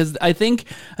fascinating, because I think,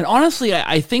 and honestly,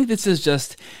 I think this is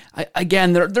just,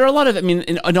 again, there are a lot of,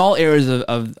 in all areas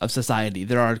of society,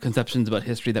 there are conceptions about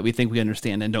history that we think we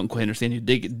understand and don't quite understand. You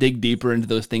dig deeper into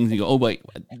those things and you go, oh, wait,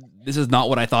 this is not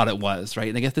what I thought it was, right?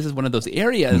 And I guess this is one of those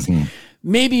areas,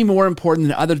 maybe more important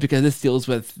than others, because this deals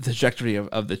with the trajectory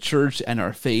of the church and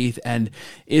our faith, and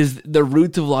is the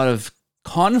root of a lot of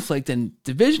conflict and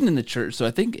division in the church. So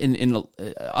I think in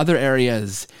other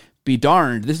areas, be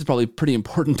darned, this is probably pretty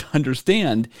important to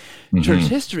understand church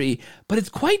history, but it's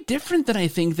quite different than I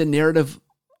think the narrative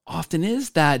often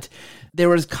is, that there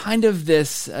was kind of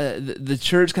this, the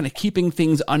church kind of keeping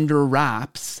things under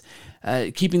wraps,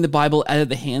 keeping the Bible out of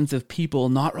the hands of people,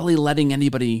 not really letting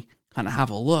anybody kind of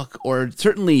have a look or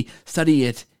certainly study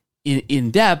it in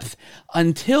depth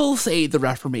until, say, the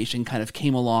Reformation kind of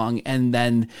came along, and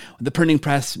then the printing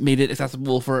press made it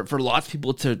accessible for lots of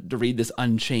people to read this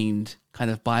unchained kind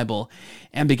of Bible,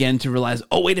 and began to realize,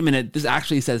 oh, wait a minute, this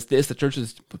actually says this, the church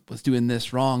was doing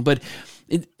this wrong. But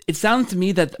it sounds to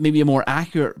me that maybe a more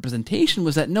accurate representation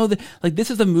was that, no,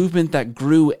 this is a movement that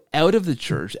grew out of the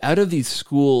church, out of these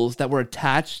schools that were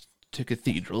attached to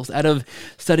cathedrals, out of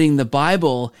studying the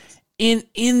Bible in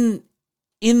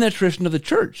the tradition of the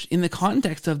church, in the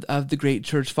context of the great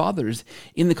church fathers,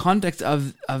 in the context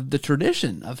of the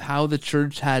tradition of how the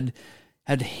church had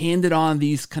handed on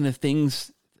these kind of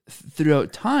things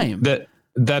throughout time.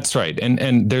 That's right.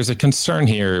 And there's a concern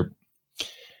here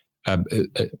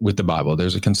with the Bible.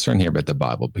 There's a concern here about the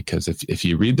Bible, because if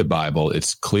you read the Bible,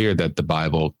 it's clear that the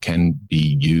Bible can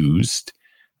be used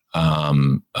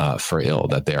for ill,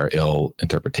 that they are ill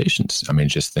interpretations. I mean,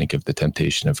 just think of the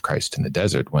temptation of Christ in the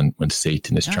desert when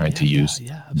Satan is trying to use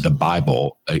the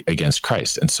Bible against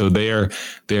Christ. And so they are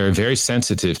very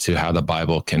sensitive to how the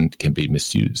Bible can be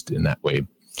misused in that way.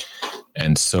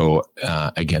 And so,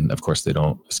 again, of course, they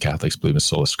don't, as Catholics, believe in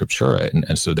sola scriptura.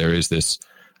 And so there is this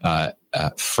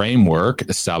framework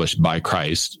established by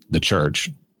Christ, the church,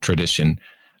 tradition,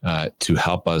 to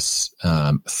help us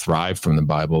thrive from the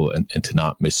Bible and to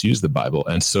not misuse the Bible.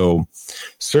 And so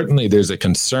certainly there's a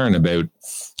concern about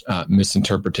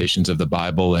misinterpretations of the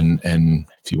Bible and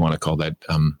if you want to call that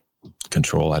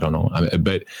control, I don't know.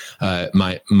 But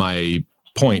my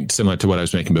point, similar to what I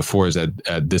was making before, is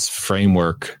that this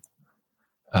framework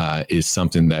is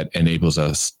something that enables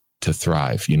us to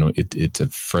thrive. It's a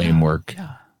framework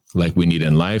like we need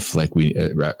in life, like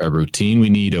a routine we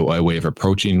need, a way of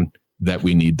approaching that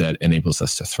we need that enables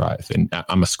us to thrive. And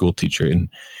I'm a school teacher,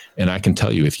 and I can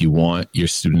tell you, if you want your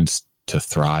students to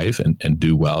thrive and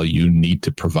do well, you need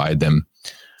to provide them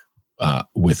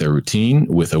with a routine,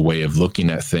 with a way of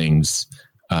looking at things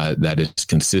that is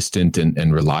consistent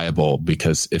and reliable.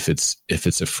 Because if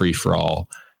it's a free for all,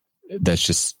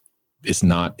 it's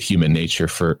not human nature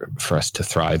for us to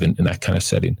thrive in that kind of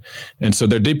setting. And so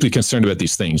they're deeply concerned about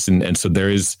these things. And so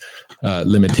there is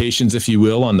limitations, if you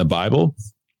will, on the Bible.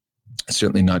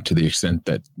 Certainly not to the extent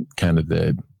that kind of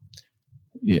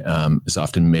is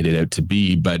often made it out to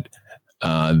be, but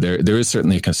there is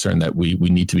certainly a concern that we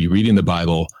need to be reading the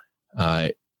Bible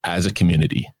as a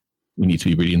community. We need to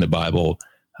be reading the Bible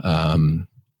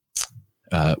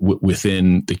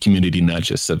within the community, not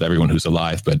just of everyone who's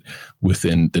alive, but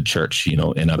within the church.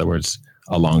 In other words,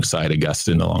 alongside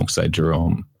Augustine, alongside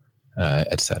Jerome,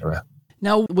 etc.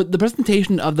 Now, with the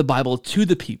presentation of the Bible to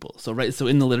the people, so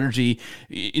in the liturgy,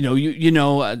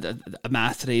 a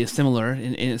Mass today is similar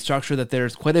in its structure, that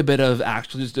there's quite a bit of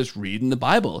actually just reading the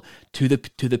Bible to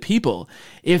the people.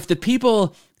 If the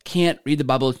people can't read the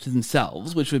Bible to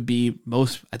themselves, which would be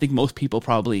most people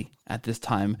probably at this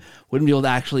time wouldn't be able to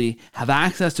actually have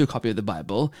access to a copy of the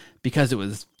Bible because it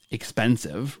was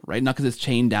expensive, right? Not because it's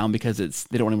chained down because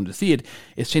they don't want anyone to see it.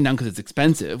 It's chained down because it's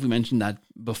expensive. We mentioned that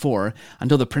before,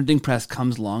 until the printing press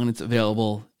comes along and it's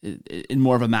available in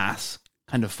more of a mass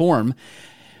kind of form.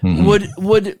 Mm-hmm.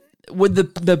 Would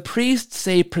the priest,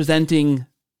 say, presenting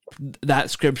that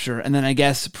scripture and then I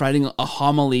guess providing a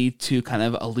homily to kind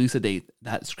of elucidate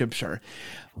that scripture,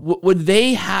 would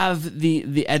they have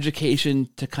the education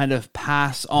to kind of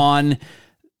pass on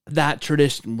that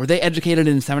tradition? Were they educated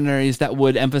in seminaries that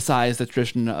would emphasize the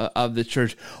tradition of the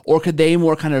church, or could they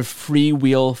more kind of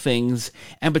freewheel things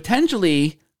and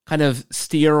potentially kind of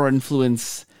steer or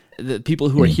influence the people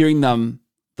who are hearing them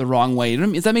the wrong way?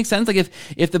 Does that make sense? Like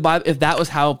if that was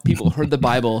how people heard the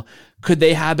Bible, could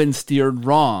they have been steered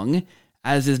wrong,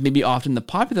 as is maybe often the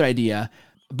popular idea,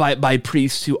 by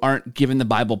priests who aren't given the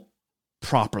Bible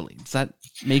properly? Does that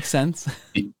make sense?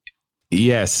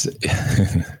 Yes.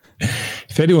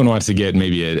 If anyone wants to get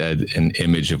maybe an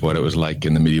image of what it was like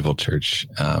in the medieval church,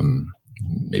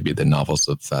 maybe the novels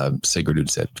of Sigurd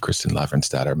Undset, Kristin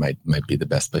Lavransdatter might be the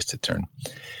best place to turn,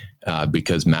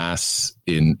 because Mass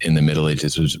in the Middle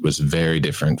Ages was very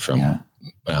different from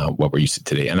what we're used to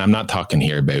today. And I'm not talking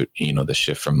here about the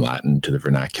shift from Latin to the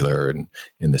vernacular and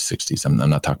in the 60s. I'm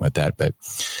not talking about that, but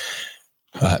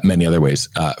many other ways.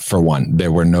 For one,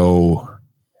 there were no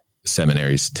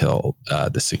seminaries till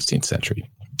the 16th century.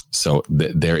 So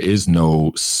there is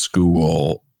no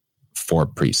school for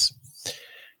priests.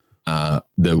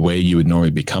 The way you would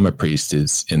normally become a priest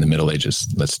is in the Middle Ages.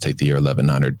 Let's take the year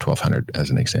 1100, 1200 as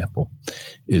an example,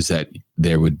 is that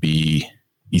there would be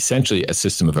essentially a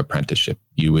system of apprenticeship.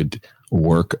 You would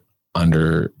work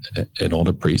under an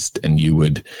older priest and you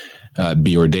would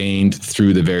be ordained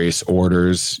through the various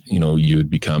orders. You would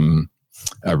become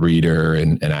a reader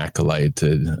and an acolyte,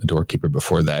 a doorkeeper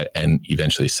before that, and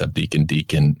eventually subdeacon,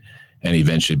 deacon, and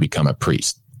eventually become a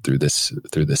priest through this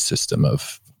system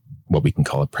of what we can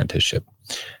call apprenticeship.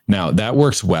 Now that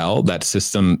works well, that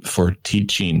system for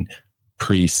teaching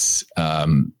priests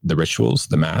the rituals,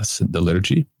 the Mass, the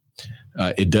liturgy.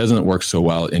 It doesn't work so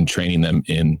well in training them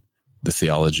in the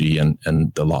theology and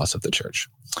the laws of the church.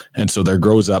 And so there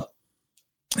grows up,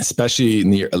 especially in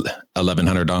the year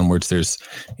 1100 onwards, there's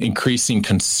increasing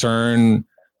concern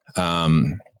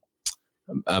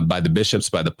by the bishops,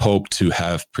 by the Pope, to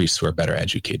have priests who are better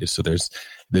educated. So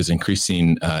there's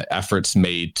increasing efforts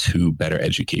made to better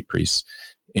educate priests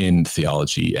in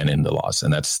theology and in the laws.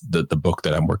 And that's the book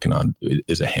that I'm working on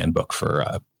is a handbook for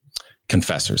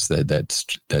confessors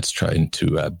that's trying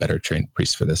to better train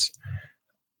priests for this.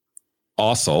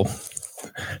 Also,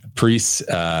 priests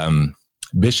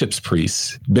Bishops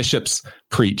preached.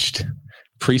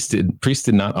 Priests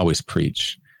did not always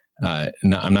preach. I'm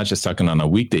not just talking on a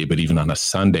weekday, but even on a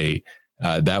Sunday,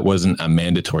 that wasn't a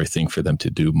mandatory thing for them to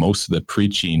do. Most of the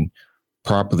preaching,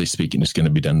 properly speaking, is going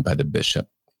to be done by the bishop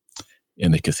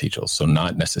in the cathedral. So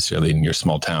not necessarily in your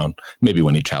small town, maybe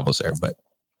when he travels there. But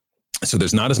so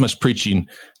there's not as much preaching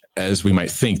as we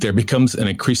might think. There becomes an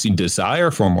increasing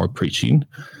desire for more preaching.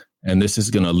 And this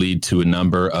is going to lead to a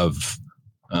number of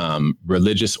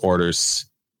religious orders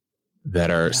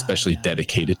that are especially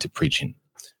dedicated to preaching.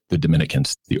 The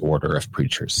Dominicans, the order of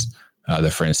preachers.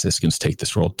 The Franciscans take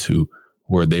this role too,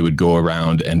 where they would go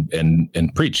around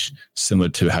and preach, similar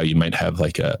to how you might have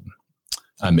like a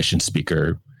mission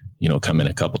speaker, come in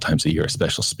a couple times a year, a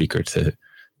special speaker to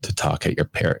talk at your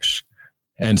parish.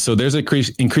 And so there's an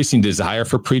increasing desire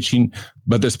for preaching,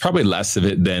 but there's probably less of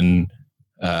it than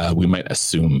we might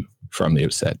assume from the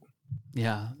outset.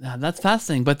 Yeah, that's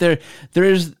fascinating. But there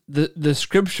is the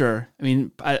scripture. I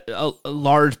mean, a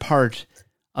large part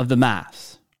of the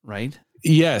Mass, right?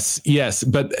 Yes.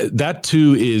 But that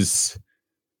too is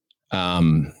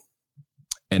an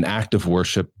act of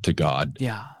worship to God.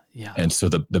 Yeah. And so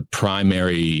the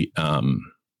primary,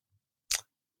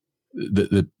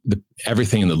 the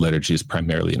everything in the liturgy is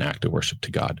primarily an act of worship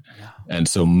to God. Yeah. And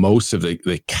so most of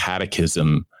the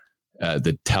catechism,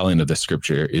 the telling of the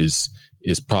scripture is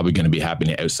probably going to be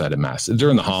happening outside of Mass.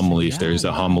 During the homily, if there is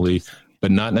a homily,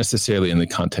 but not necessarily in the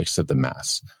context of the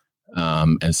Mass.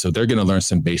 And so they're going to learn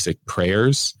some basic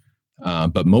prayers,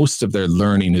 but most of their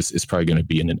learning is probably going to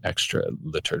be in an extra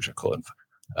liturgical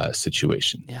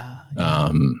situation.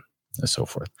 And so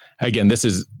forth. Again,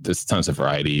 there's tons of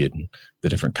variety in the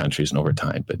different countries and over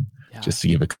time, but just to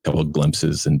give a couple of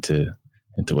glimpses into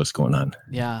what's going on.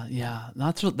 Yeah.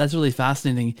 That's really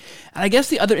fascinating. And I guess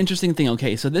the other interesting thing,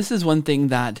 okay, so this is one thing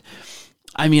that,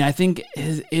 I mean, I think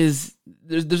is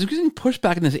there's increasing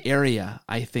pushback in this area,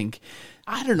 I think.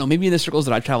 I don't know, maybe in the circles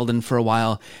that I traveled in for a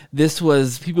while, this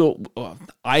was people,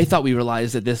 I thought we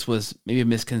realized that this was maybe a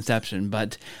misconception,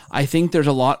 but I think there's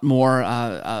a lot more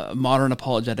modern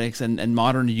apologetics and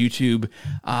modern YouTube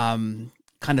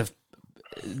kind of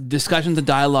discussions and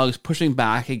dialogues pushing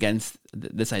back against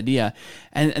this idea.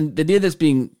 And the idea that's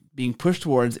being pushed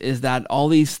towards is that all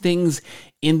these things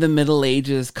in the Middle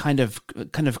Ages kind of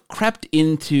crept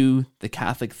into the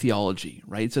Catholic theology,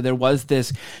 right? So there was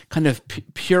this kind of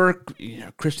pure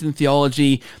Christian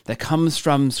theology that comes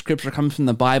from Scripture, comes from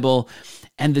the Bible,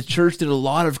 and the Church did a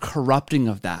lot of corrupting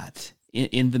of that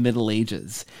in the Middle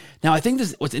Ages. Now, I think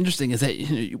what's interesting is that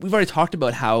we've already talked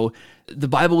about how the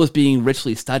Bible was being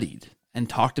richly studied and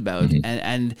talked about,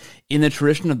 and in the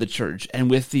tradition of the church,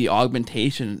 and with the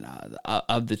augmentation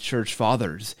of the church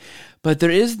fathers. But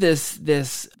there is this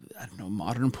I don't know,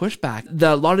 modern pushback.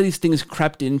 A lot of these things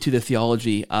crept into the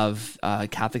theology of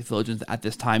Catholic theologians at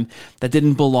this time that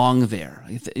didn't belong there.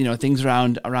 Things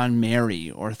around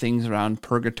Mary, or things around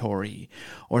purgatory,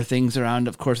 or things around,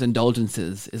 of course,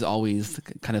 indulgences is always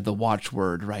kind of the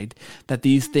watchword, right? That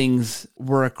these things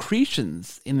were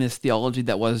accretions in this theology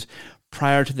that was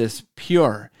prior to this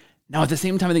pure. Now, at the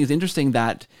same time, I think it's interesting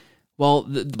that, well,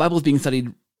 the Bible is being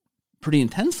studied pretty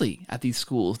intensely at these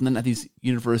schools and then at these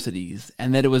universities,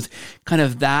 and that it was kind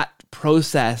of that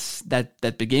process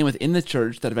that began within the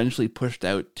church that eventually pushed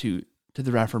out to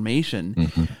the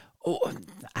Reformation.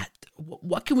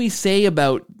 What can we say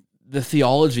about the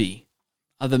theology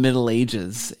of the Middle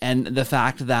Ages and the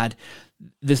fact that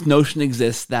this notion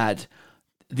exists that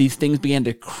these things began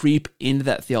to creep into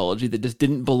that theology that just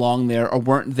didn't belong there or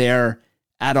weren't there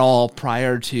at all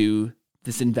prior to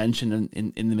this invention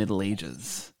in the Middle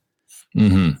Ages?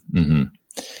 When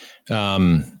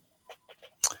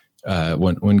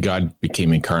God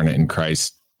became incarnate in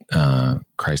Christ,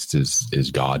 Christ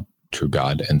is God, true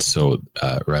God, and so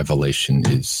revelation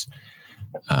is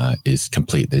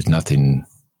complete.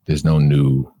 There's no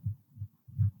new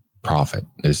prophet.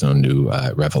 There's no new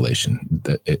revelation.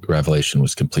 Revelation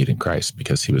was complete in Christ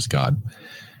because he was God.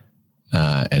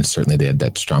 And certainly they had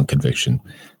that strong conviction.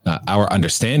 Our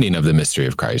understanding of the mystery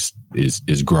of Christ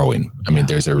is growing. I mean,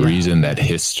 there's a reason that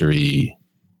history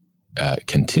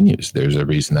continues. There's a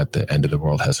reason that the end of the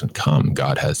world hasn't come.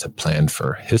 God has a plan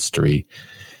for history,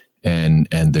 and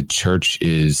the church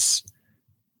is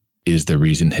the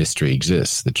reason history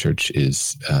exists. The church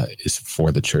is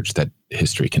for the church that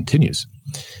history continues.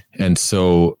 And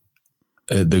so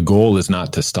the goal is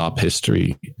not to stop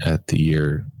history at the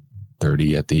year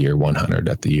 30, at the year 100,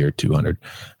 at the year 200.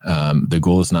 The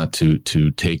goal is not to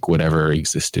take whatever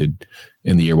existed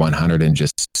in the year 100 and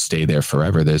just stay there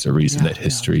forever. There's a reason that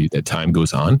history, that time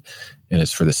goes on, and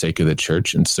it's for the sake of the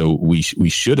church. And so we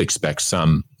should expect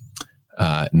some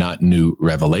not new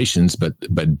revelations,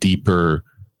 but deeper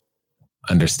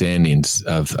understandings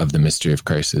of the mystery of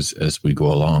Christ as we go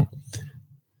along.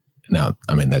 Now,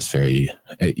 I mean, that's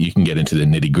you can get into the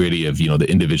nitty gritty of, the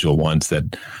individual ones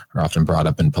that are often brought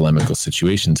up in polemical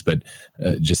situations, but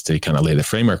just to kind of lay the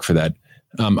framework for that,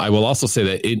 I will also say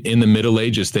that in the Middle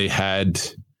Ages, they had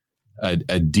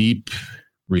a deep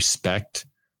respect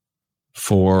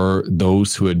for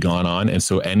those who had gone on. And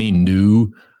so any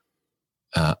new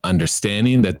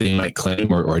understanding that they might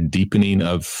claim or deepening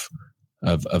of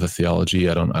a theology,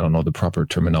 I don't know the proper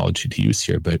terminology to use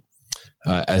here, but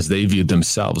as they viewed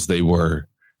themselves, they were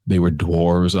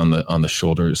dwarves on the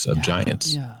shoulders of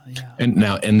giants. Yeah.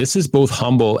 And this is both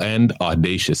humble and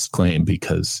audacious claim,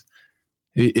 because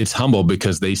it's humble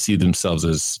because they see themselves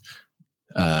as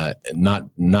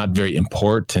not very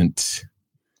important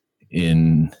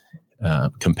in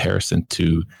comparison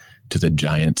to the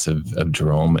giants of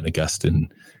Jerome and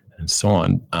Augustine and so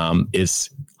on. It's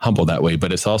humble that way,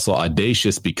 but it's also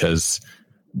audacious because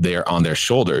they're on their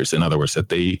shoulders. In other words, that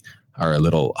they are a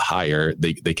little higher,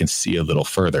 they can see a little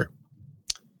further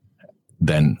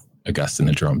than Augustine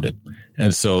and Jerome did.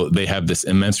 And so they have this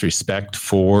immense respect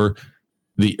for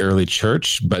the early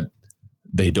church, but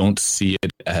they don't see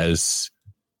it as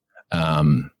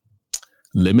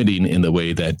limiting in the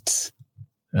way that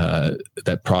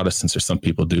Protestants or some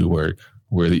people do, where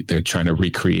they're trying to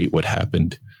recreate what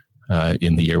happened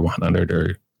in the year 100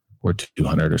 or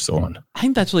 200 or so on. I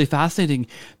think that's really fascinating,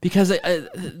 because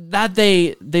that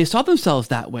they saw themselves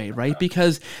that way, right?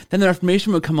 Because then the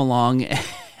Reformation would come along,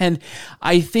 and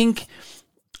I think,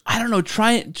 I don't know,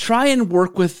 try and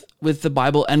work with the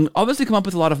Bible, and obviously come up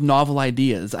with a lot of novel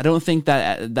ideas. I don't think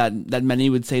that many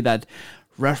would say that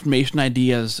Reformation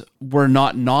ideas were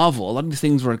not novel. A lot of these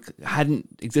things hadn't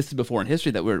existed before in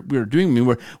history that we were doing. I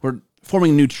mean, we're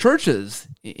forming new churches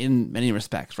in many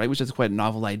respects, right? Which is quite a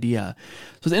novel idea.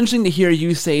 So it's interesting to hear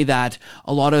you say that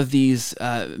a lot of these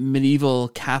medieval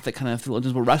Catholic kind of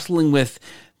theologians were wrestling with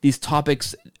these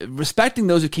topics, respecting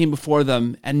those who came before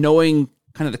them and knowing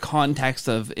kind of the context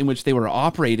in which they were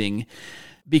operating.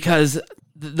 Because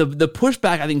the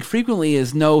pushback, I think, frequently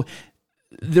is, no,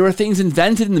 there were things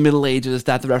invented in the Middle Ages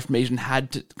that the Reformation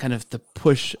had to kind of to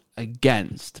push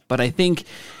against. But I think,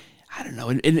 I don't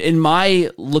know, in my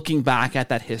looking back at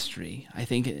that history, I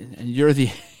think, and you're the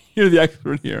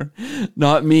expert here,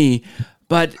 not me,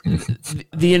 but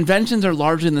the inventions are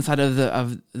largely on the side of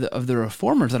the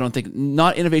reformers. I don't think,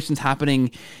 not innovations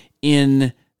happening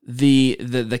in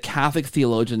the Catholic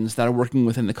theologians that are working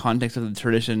within the context of the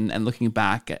tradition and looking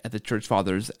back at the church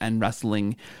fathers and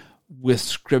wrestling with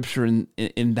scripture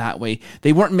in that way.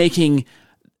 They weren't making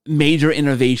major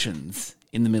innovations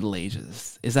in the Middle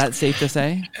Ages. Is that safe to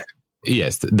say?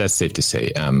 Yes, that's safe to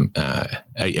say.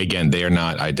 Again, they are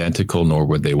not identical, nor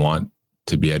would they want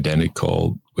to be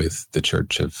identical with the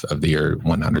church of the year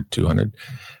 100, 200,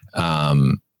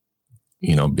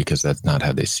 because that's not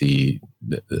how they see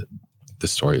the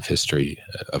story of history,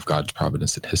 of God's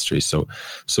providence in history. So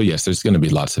yes, there's going to be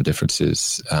lots of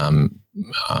differences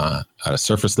at a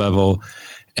surface level.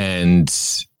 And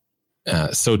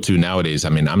so too nowadays, I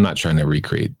mean, I'm not trying to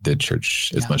recreate the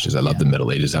church as much as I love the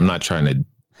Middle Ages. I'm not trying to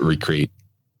recreate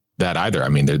that either. I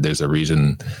mean, there's a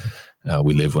reason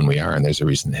we live when we are, and there's a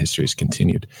reason history has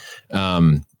continued. I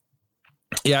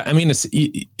mean,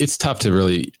 it's tough to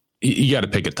really, you got to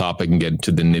pick a topic and get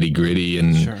into the nitty gritty,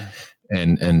 and sure.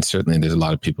 And certainly there's a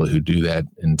lot of people who do that.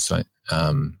 And so,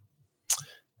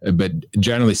 but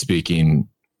generally speaking,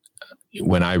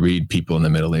 when I read people in the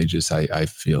Middle Ages, I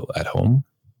feel at home.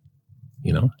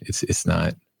 It's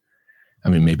not, I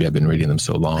mean, maybe I've been reading them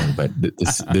so long, but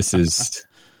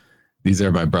these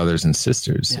are my brothers and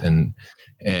sisters. Yeah.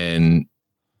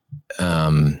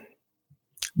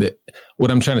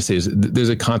 What I'm trying to say is there's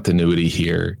a continuity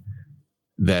here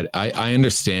that I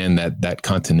understand that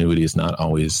continuity is not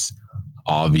always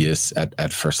obvious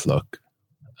at first look.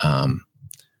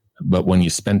 But when you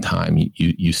spend time,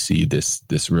 you see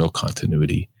this real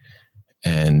continuity,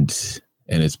 and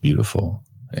it's beautiful.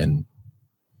 And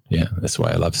yeah, that's why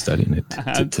I love studying it,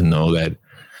 to know that,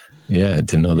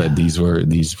 that these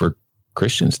were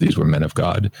Christians, these were men of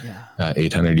God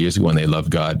 800 years ago, and they loved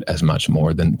God as much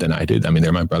more than I did. I mean,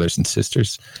 they're my brothers and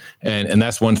sisters. And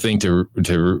that's one thing to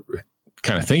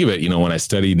kind of think of it, when I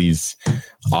study these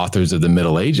authors of the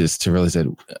Middle Ages, to realize that,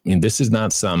 I mean, this is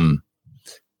not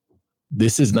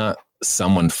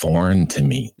someone foreign to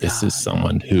me. This is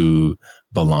someone who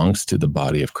belongs to the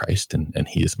body of Christ, and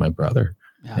he is my brother,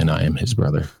 and I am his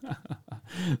brother.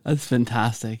 That's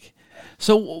fantastic.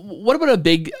 So what about a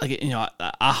big,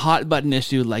 a hot button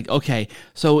issue, like, okay,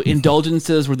 so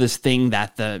indulgences were this thing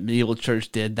that the medieval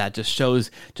church did that just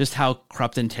shows just how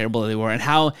corrupt and terrible they were and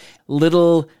how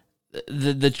little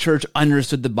the church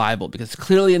understood the Bible, because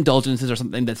clearly indulgences are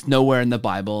something that's nowhere in the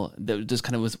Bible, that just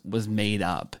kind of was made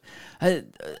up.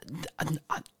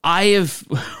 I have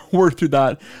worked through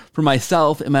that for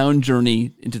myself in my own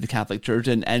journey into the Catholic Church,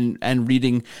 and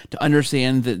reading to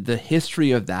understand the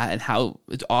history of that and how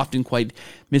it's often quite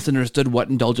misunderstood what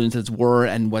indulgences were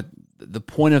and what the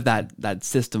point of that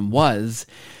system was.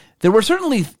 There were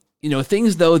certainly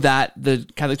things, though, that the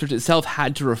Catholic Church itself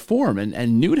had to reform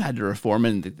and knew it had to reform,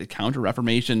 and the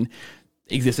Counter-Reformation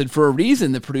existed for a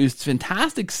reason, that produced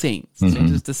fantastic saints,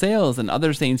 Saint de Sales and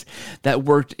other saints that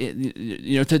worked,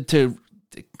 to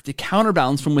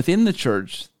counterbalance from within the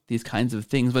church these kinds of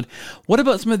things. But what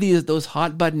about some of those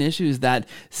hot button issues that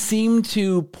seem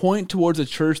to point towards a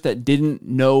church that didn't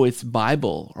know its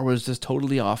Bible, or was just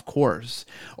totally off course,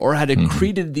 or had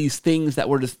accreted these things that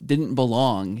didn't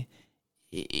belong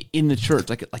in the church,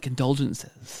 like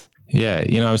indulgences? Yeah,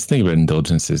 I was thinking about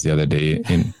indulgences the other day.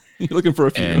 You're looking for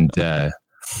a few. And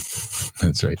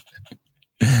that's right.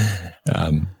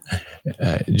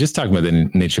 Just talking about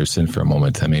the nature of sin for a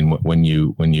moment. I mean, when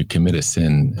you commit a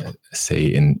sin, say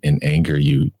in anger,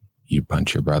 you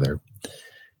punch your brother,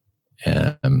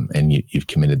 and you've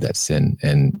committed that sin,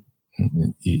 and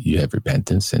you have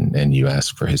repentance, and you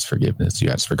ask for his forgiveness. You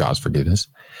ask for God's forgiveness,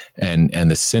 and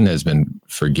the sin has been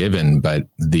forgiven, but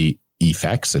the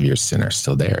effects of your sin are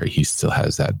still there. He still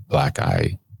has that black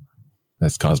eye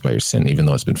that's caused by your sin, even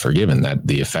though it's been forgiven. That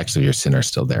the effects of your sin are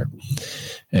still there,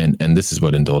 and this is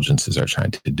what indulgences are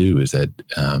trying to do. Is that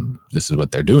this is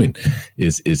what they're doing?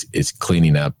 Is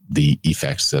cleaning up the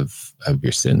effects of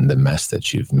your sin, the mess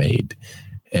that you've made.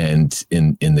 And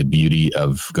in the beauty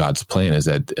of God's plan is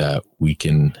that we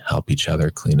can help each other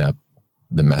clean up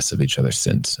the mess of each other's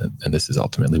sins. And this is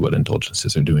ultimately what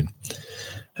indulgences are doing.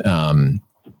 And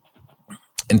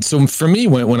so for me,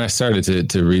 when I started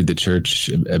to read the church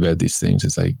about these things,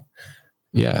 it's like,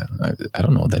 yeah, I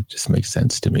don't know, that just makes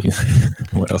sense to me.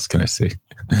 What else can I say?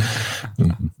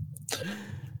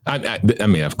 I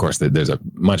mean, of course, there's a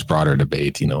much broader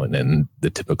debate, and then the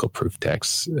typical proof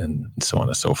texts and so on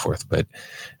and so forth. But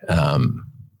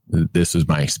this was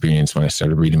my experience when I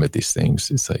started reading about these things.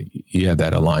 It's like, yeah,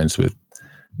 that aligns with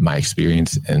my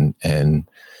experience and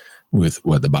with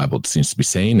what the Bible seems to be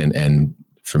saying. And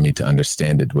for me to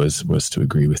understand it was to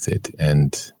agree with it.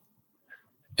 And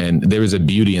there was a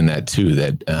beauty in that too,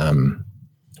 that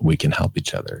we can help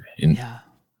each other in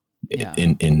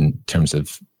terms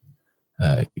of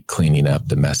cleaning up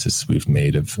the messes we've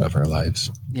made of our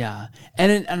lives. Yeah.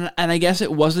 And I guess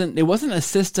it wasn't a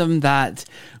system that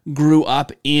grew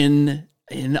up in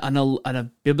a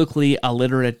biblically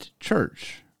illiterate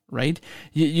church, right?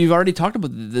 You've already talked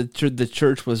about the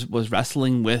church was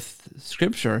wrestling with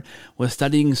Scripture, was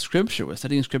studying Scripture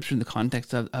in the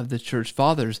context of the church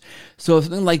fathers. So if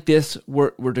something like this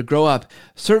were to grow up,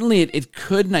 certainly it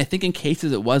could, and I think in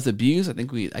cases it was abused. I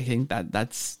think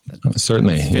that's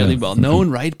certainly fairly well known,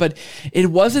 right? But it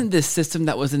wasn't this system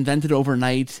that was invented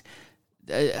overnight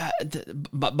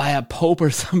by a pope or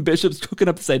some bishops cooking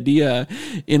up this idea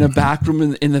in a back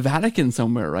room in the Vatican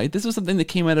somewhere, right? This was something that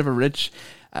came out of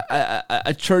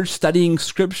a church studying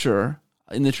Scripture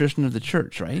in the tradition of the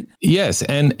church, right? Yes,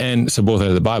 and so both out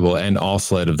of the Bible and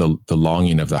also out of the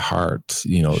longing of the heart.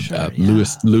 Sure,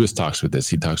 Lewis talks with this.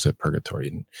 He talks about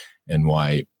purgatory and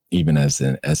why, even as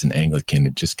an Anglican,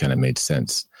 it just kind of made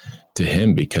sense to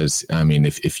him, because I mean,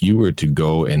 if you were to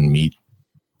go and meet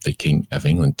the King of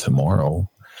England tomorrow,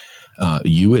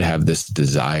 you would have this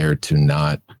desire to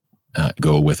not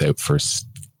go without first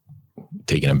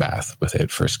taking a bath,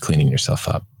 without first cleaning yourself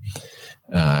up.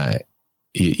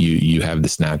 You have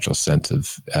this natural sense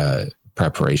of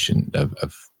preparation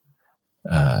of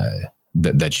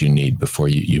that you need before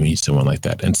you meet someone like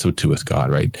that, and so too with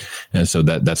God, right? And so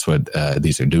that's what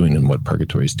these are doing, and what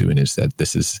purgatory is doing is that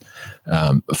this is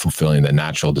fulfilling the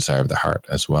natural desire of the heart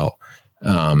as well.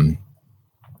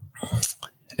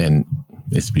 And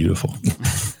it's beautiful.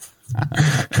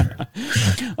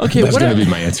 Okay, that's going to be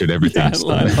my answer to everything. Yeah,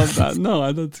 I love that.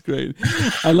 No, that's great.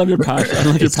 I love your passion. I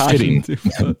love your passion too,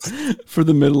 for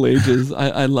the Middle Ages.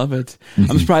 I love it.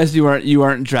 I'm surprised you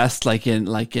aren't dressed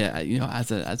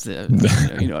as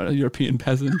a European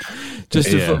peasant,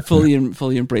 just to fully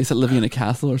embrace it, living in a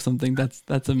castle or something.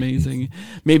 That's amazing.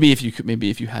 Maybe if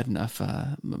you had enough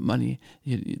money,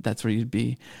 that's where you'd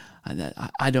be.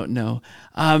 I don't know.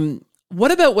 What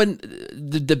about when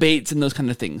the debates and those kind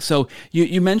of things? So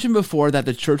you mentioned before that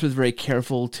the church was very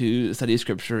careful to study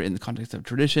Scripture in the context of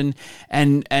tradition,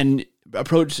 and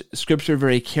approach Scripture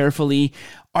very carefully.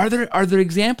 Are there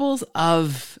examples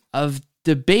of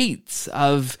debates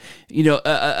of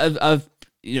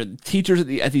teachers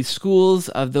at these schools,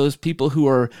 of those people who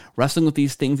are wrestling with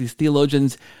these things, these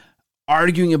theologians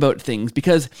arguing about things?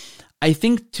 Because I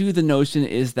think too the notion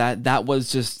is that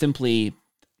was just simply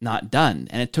not done,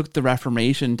 and it took the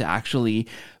Reformation to actually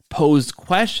pose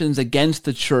questions against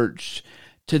the church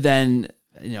to then,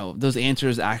 those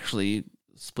answers actually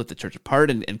split the church apart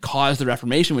and caused the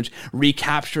Reformation, which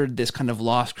recaptured this kind of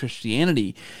lost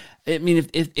Christianity. I mean,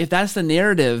 if that's the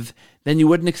narrative, then you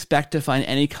wouldn't expect to find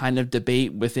any kind of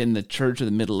debate within the church of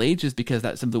the Middle Ages, because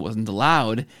that simply wasn't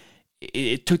allowed.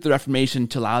 It took the Reformation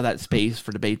to allow that space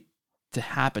for debate to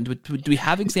happen. Do we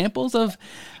have examples of?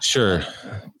 Sure.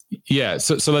 Yeah.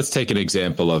 So let's take an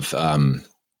example of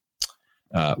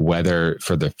whether,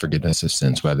 for the forgiveness of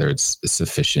sins, whether it's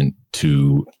sufficient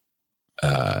to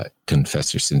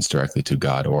confess your sins directly to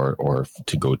God or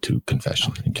to go to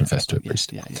confession and confess to a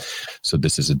priest. Yeah. So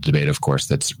this is a debate, of course,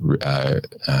 that's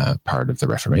part of the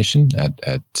Reformation,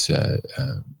 at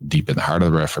deep in the heart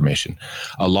of the Reformation.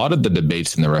 A lot of the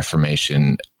debates in the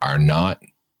Reformation are not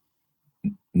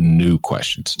new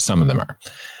questions. Some of them are.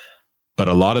 But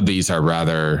a lot of these are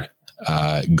rather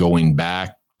going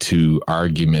back to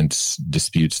arguments,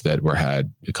 disputes that were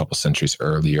had a couple centuries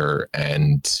earlier,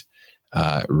 and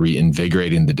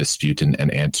reinvigorating the dispute and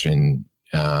answering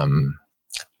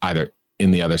either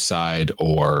in the other side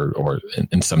or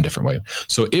in some different way.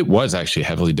 So it was actually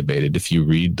heavily debated. If you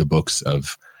read the books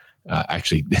of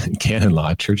actually canon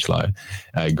law, church law,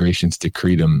 Gratian's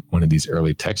Decretum, one of these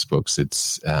early textbooks,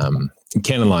 it's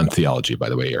canon law and theology, by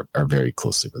the way, are very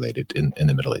closely related in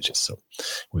the Middle Ages. So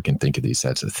we can think of these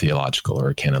as a theological or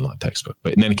a canon law textbook.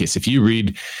 But in any case, if you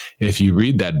read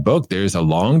that book, there's a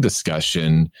long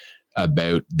discussion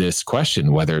about this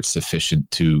question, whether it's sufficient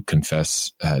to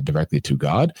confess directly to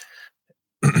God,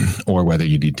 or whether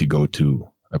you need to go to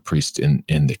a priest in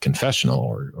the confessional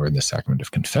or in the sacrament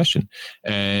of confession.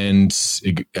 And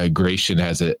Gratian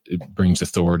brings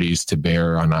authorities to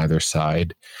bear on either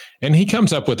side. And he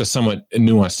comes up with a somewhat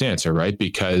nuanced answer, right?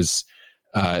 Because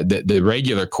the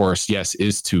regular course, yes,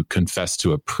 is to confess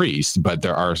to a priest, but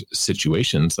there are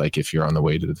situations like if you're on the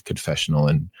way to the confessional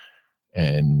and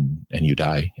you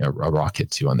die, a rock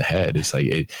hits you on the head. It's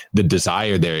like the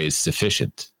desire there is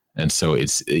sufficient. And so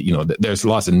it's, there's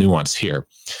lots of nuance here.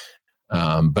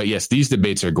 But yes, these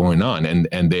debates are going on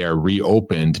and they are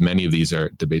reopened. Many of these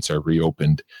debates are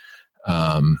reopened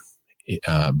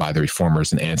by the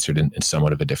reformers and answered in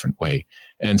somewhat of a different way.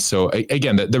 And so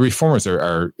again, the reformers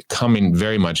are coming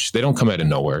very much, they don't come out of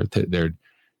nowhere.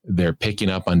 They're picking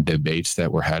up on debates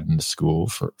that were had in the school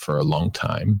for a long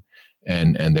time.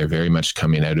 And they're very much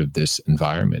coming out of this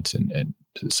environment. And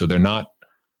so they're not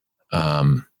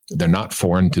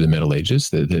foreign to the Middle Ages.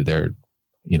 They're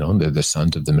the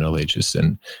sons of the Middle Ages,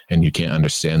 and you can't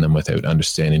understand them without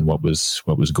understanding what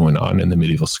was going on in the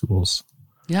medieval schools.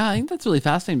 Yeah, I think that's really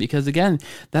fascinating because, again,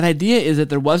 that idea is that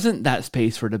there wasn't that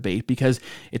space for debate because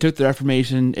it took the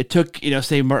Reformation, it took,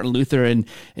 say Martin Luther and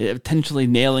potentially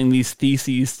nailing these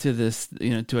theses to this,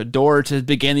 to a door to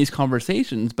begin these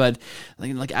conversations. But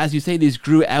like as you say, these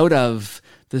grew out of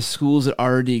the schools that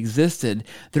already existed.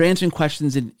 They're answering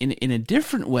questions in a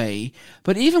different way.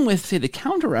 But even with, say, the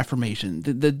Counter-Reformation,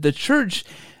 the church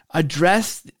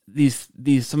addressed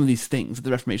some of these things that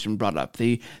the Reformation brought up.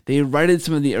 They righted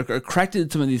some of or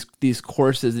corrected some of these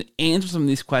courses and answered some of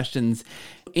these questions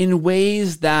in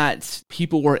ways that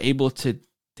people were able to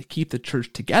keep the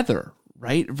church together,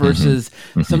 right? Versus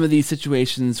some of these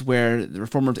situations where the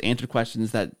Reformers answered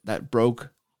questions that broke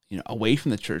away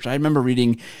from the church. I remember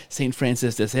reading St.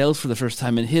 Francis de Sales for the first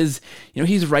time, and he's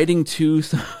writing to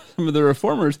some of the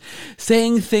Reformers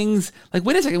saying things like,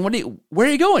 "Wait a second, where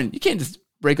are you going? You can't just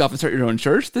break off and start your own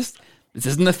church. This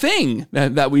isn't a thing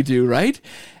that we do, right?"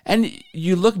 And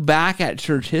you look back at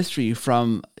church history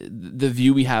from the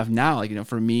view we have now, like,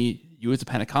 for me, you as a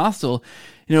Pentecostal,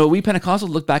 we Pentecostals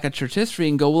look back at church history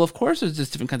and go, well, of course there's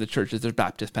just different kinds of churches. There's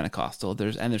Baptist, Pentecostal,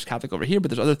 there's Catholic over here, but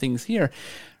there's other things here,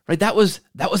 right? That was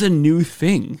a new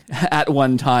thing at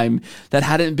one time that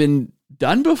hadn't been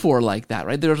done before like that,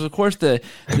 right? There's, of course,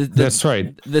 that's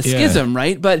right, the schism,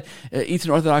 right? But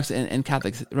Eastern Orthodox and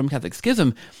Roman Catholic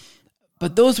schism.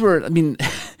 But those were,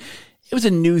 it was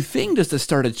a new thing just to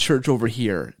start a church over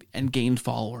here and gain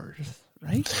followers,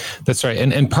 right? That's right.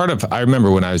 And part of, I remember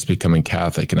when I was becoming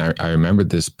Catholic, and I remember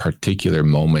this particular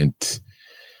moment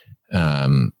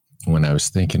when I was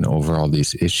thinking over all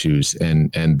these issues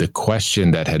and the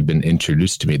question that had been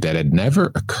introduced to me that had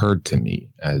never occurred to me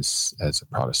as a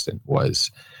Protestant was,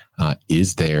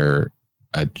 is there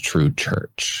a true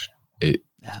church?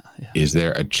 Yeah. Is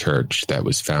there a church that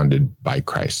was founded by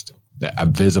Christ, a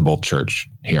visible church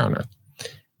here on earth?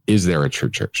 Is there a true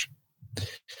church?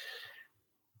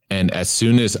 And as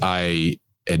soon as I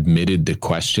admitted the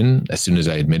question, as soon as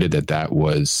I admitted that that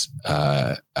was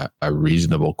a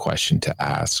reasonable question to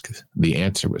ask, the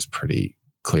answer was pretty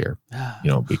clear,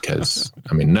 because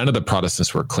none of the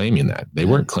Protestants were claiming that. They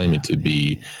weren't claiming to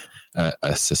be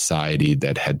a society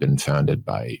that had been founded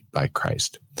by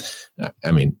Christ.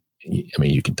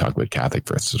 You can talk about Catholic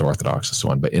versus Orthodox and so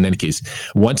on, but in any case,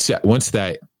 once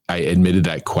that I admitted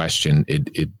that question,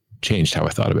 it changed how I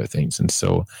thought about things. And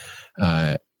so,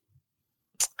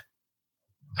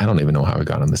 I don't even know how I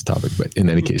got on this topic, but in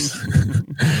any case,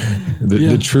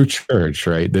 the true church,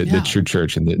 right? The true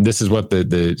church. And this is what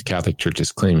the Catholic Church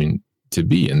is claiming to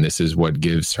be. And this is what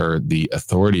gives her the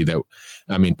authority that,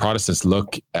 Protestants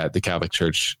look at the Catholic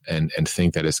Church and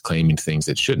think that it's claiming things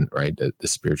it shouldn't, right? The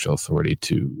spiritual authority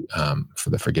for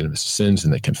the forgiveness of sins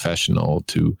and the confessional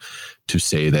to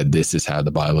say that this is how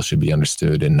the Bible should be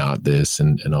understood and not this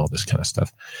and all this kind of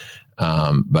stuff.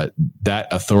 But that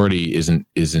authority isn't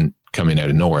coming out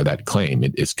of nowhere. That claim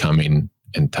is coming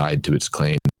and tied to its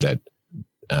claim that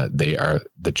they are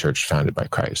the church founded by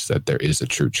Christ, that there is a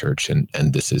true church and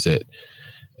this is it.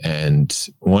 And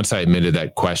once I admitted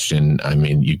that question,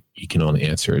 you can only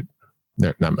answer it.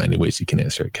 There are not many ways you can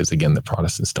answer it because, again, the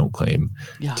Protestants don't claim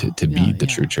to be the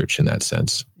true church in that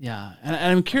sense. Yeah. And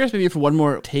I'm curious maybe for one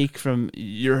more take from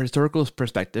your historical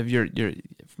perspective, your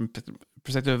from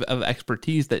perspective of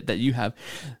expertise that you have,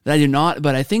 that I do not.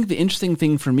 But I think the interesting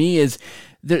thing for me is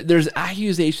there's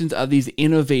accusations of these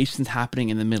innovations happening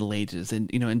in the Middle Ages,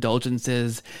 and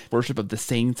indulgences, worship of the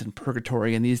saints, and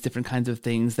purgatory, and these different kinds of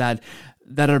things that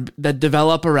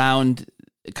develop around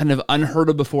kind of unheard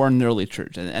of before in the early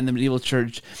church, and the medieval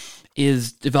church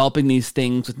is developing these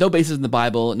things with no basis in the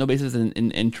Bible, no basis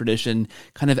in tradition,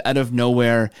 kind of out of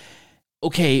nowhere.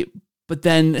 Okay, but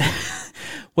then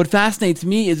what fascinates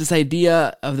me is this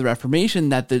idea of the Reformation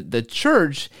that the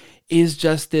church is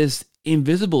just this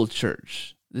invisible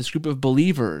church, this group of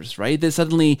believers, right? That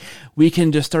suddenly we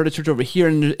can just start a church over here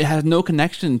and it has no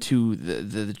connection to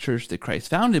the church that Christ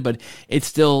founded, but it's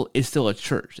still a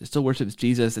church. It still worships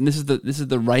Jesus, and this is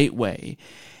the right way.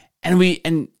 And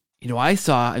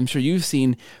I'm sure you've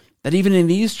seen that even in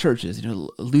these churches,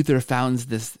 Luther founds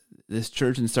this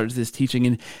church and starts this teaching,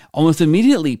 and almost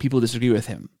immediately people disagree with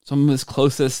him. Some of his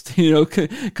closest,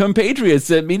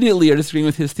 compatriots immediately are disagreeing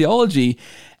with his theology,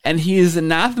 and he is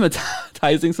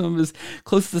anathematizing some of his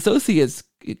closest associates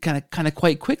kind of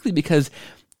quite quickly because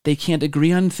they can't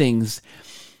agree on things.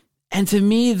 And to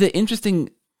me, the interesting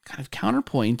kind of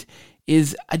counterpoint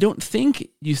is I don't think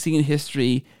you see in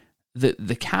history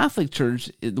the Catholic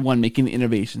Church is the one making the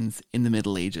innovations in the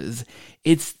Middle Ages.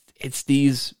 It's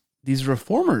these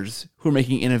reformers who are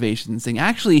making innovations, saying,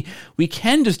 actually, we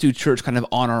can just do church kind of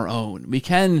on our own. We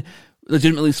can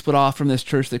legitimately split off from this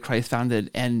church that Christ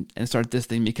founded and start this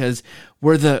thing because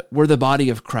we're the body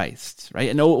of Christ, right?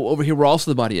 And over here, we're also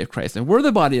the body of Christ, and we're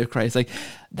the body of Christ. Like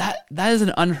that is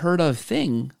an unheard of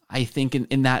thing, I think,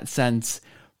 in that sense,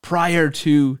 prior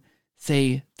to,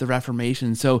 say, the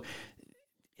Reformation. So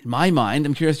in my mind,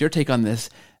 I'm curious your take on this.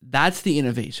 That's the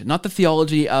innovation, not the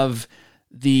theology of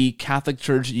the Catholic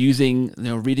Church using,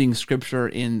 reading scripture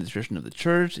in the tradition of the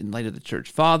church, in light of the church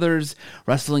fathers,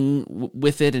 wrestling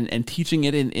with it and teaching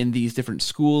it in these different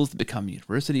schools that become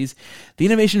universities. The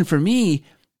innovation for me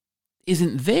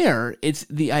isn't there. It's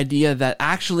the idea that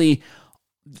actually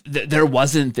there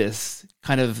wasn't this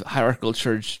kind of hierarchical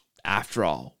church after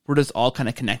all. We're just all kind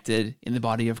of connected in the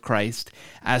body of Christ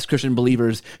as Christian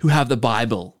believers who have the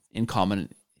Bible in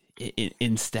common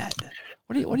instead.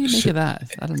 What do you make of that?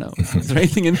 I don't know. Is there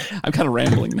anything I'm kind of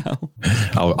rambling now.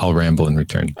 I'll ramble in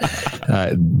return.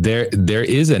 There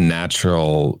is a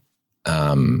natural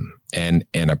and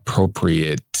an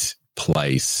appropriate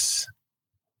place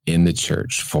in the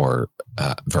church for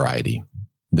variety.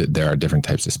 There are different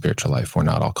types of spiritual life. We're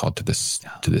not all called to the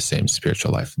same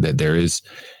spiritual life. There is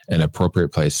an appropriate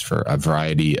place for a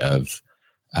variety of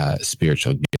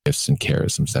spiritual gifts and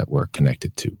charisms that we're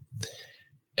connected to.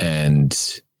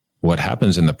 And what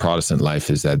happens in the Protestant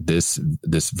life is that this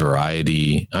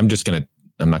variety, I'm not going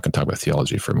to talk about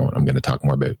theology for a moment. I'm going to talk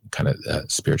more about kind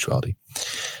of spirituality.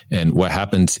 And what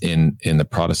happens in the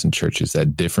Protestant church is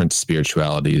that different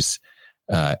spiritualities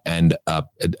end up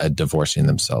divorcing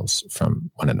themselves from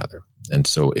one another. And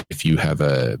so if you have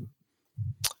I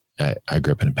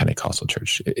grew up in a Pentecostal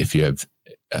church, if you have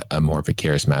a more of a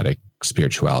charismatic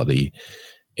spirituality,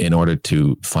 in order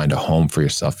to find a home for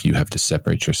yourself, you have to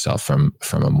separate yourself from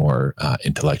a more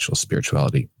intellectual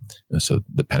spirituality. And so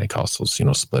the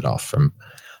Pentecostals, split off from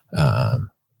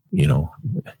you know,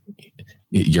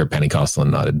 you're a Pentecostal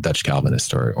and not a Dutch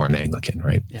Calvinist or an Anglican,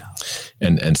 right? Yeah.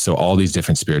 And so all these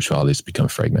different spiritualities become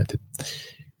fragmented.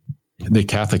 The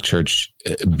Catholic Church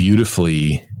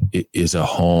beautifully is a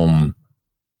home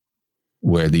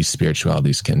where these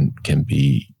spiritualities can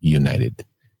be united.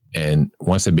 And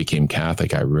once I became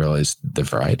Catholic, I realized the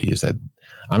variety is that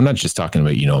I'm not just talking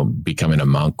about, you know, becoming a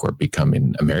monk or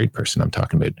becoming a married person. I'm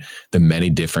talking about the many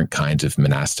different kinds of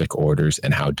monastic orders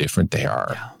and how different they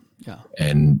are. Yeah. Yeah.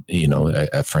 And, you know,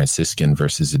 a Franciscan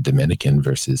versus a Dominican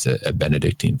versus a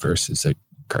Benedictine versus a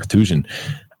Carthusian.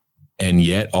 And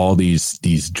yet all these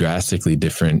drastically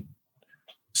different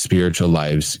spiritual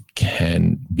lives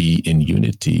can be in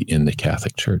unity in the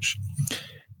Catholic Church.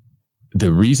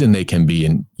 The reason they can be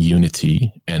in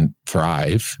unity and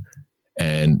thrive,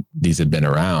 and these have been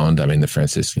around, I mean, the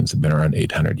Franciscans have been around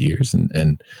 800 years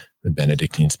and the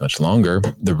Benedictines much longer.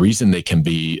 The reason they can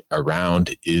be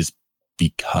around is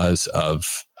because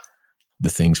of the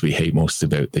things we hate most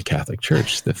about the Catholic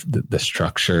Church, the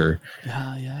structure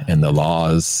and the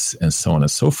laws and so on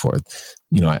and so forth.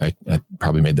 You know, I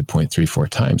probably made the point 3-4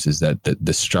 times, is that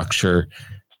the structure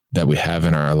that we have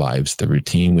in our lives, the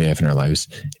routine we have in our lives,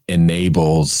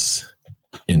 enables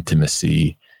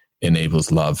intimacy,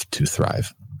 enables love to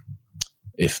thrive.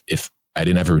 If I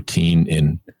didn't have a routine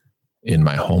in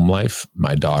my home life,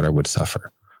 my daughter would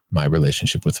suffer. My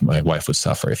relationship with my wife would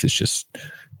suffer if it's just,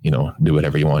 you know, do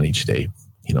whatever you want each day.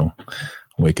 You know,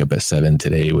 wake up at 7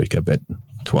 today, wake up at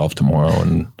 12 tomorrow,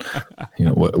 and, you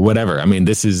know, whatever. I mean,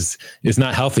 it's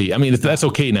not healthy. I mean, that's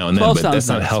okay now and then, but that's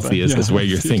not healthy as where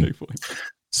you're thinking.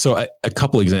 So a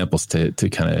couple examples to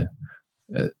kind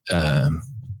of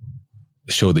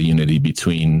show the unity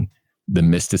between the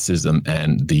mysticism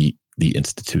and the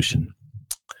institution.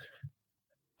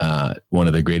 One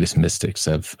of the greatest mystics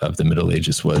of the Middle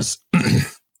Ages was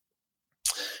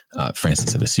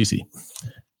Francis of Assisi,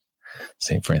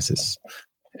 Saint Francis.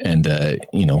 And,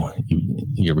 you know,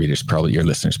 your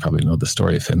listeners probably know the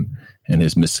story of him and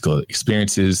his mystical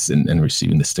experiences and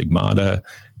receiving the stigmata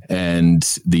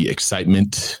and the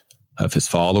excitement of his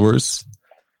followers,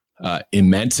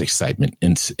 immense excitement.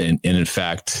 And in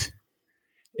fact,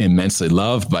 immensely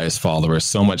loved by his followers,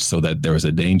 so much so that there was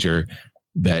a danger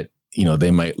that, you know,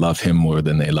 they might love him more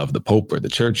than they love the Pope or the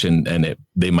Church, and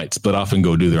they might split off and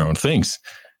go do their own things.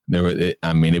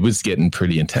 It was getting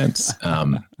pretty intense.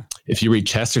 If you read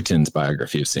Chesterton's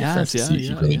biography of St. Francis,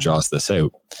 he really draws this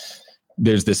out.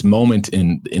 There's this moment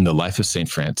in the life of St.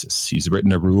 Francis. He's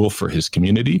written a rule for his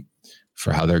community,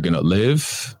 for how they're going to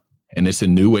live. And it's a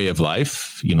new way of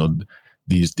life. You know,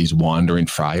 these wandering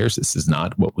friars, this is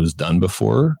not what was done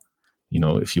before. You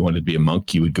know, if you wanted to be a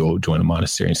monk, you would go join a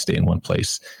monastery and stay in one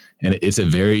place. And it's a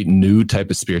very new type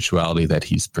of spirituality that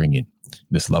he's bringing.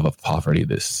 This love of poverty,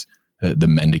 the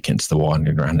mendicants, the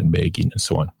wandering around and begging and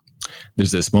so on.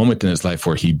 There's this moment in his life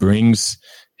where he brings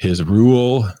his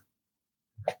rule,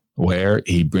 where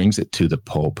he brings it to the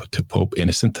Pope, to Pope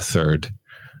Innocent III,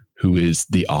 who is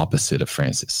the opposite of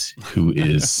Francis, who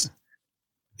is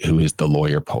the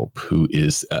lawyer Pope, who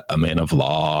is a man of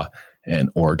law and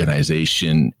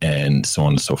organization and so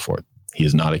on and so forth. He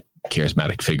is not a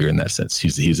charismatic figure in that sense.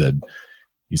 He's a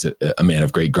man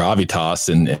of great gravitas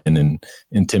and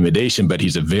intimidation, but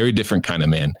he's a very different kind of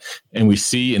man. And we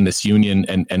see in this union,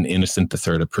 and Innocent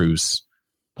III approves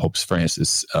Pope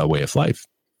Francis' way of life.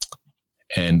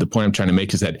 And the point I'm trying to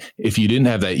make is that if you didn't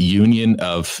have that union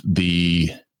of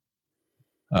the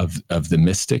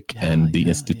mystic and the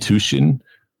institution,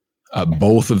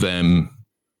 both of them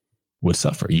would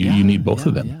suffer. You need both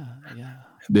of them.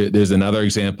 There's another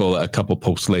example, a couple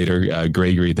popes later,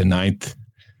 Gregory IX,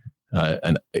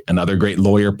 another great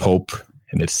lawyer pope,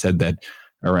 and it's said that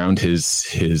around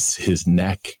his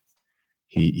neck,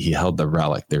 he held the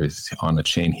relic. There's on a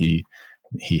chain.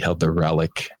 He held the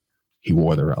relic. He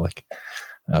wore the relic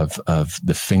of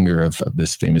the finger of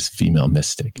this famous female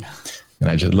mystic. And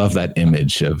I just love that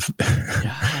image of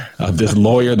this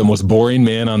lawyer, the most boring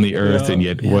man on the earth, and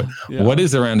yet what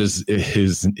is around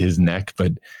his neck,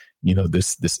 but you know,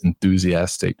 this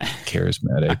enthusiastic,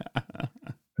 charismatic,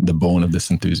 the bone of this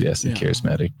enthusiastic,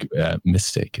 charismatic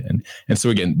mystic. And so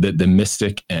again, the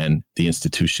mystic and the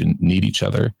institution need each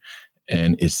other.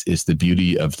 And it's the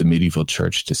beauty of the medieval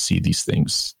church to see these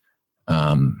things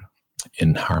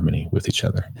in harmony with each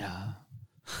other. Yeah.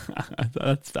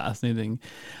 That's fascinating.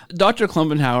 Dr.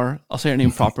 Klumpenhouwer, I'll say her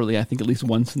name properly, I think at least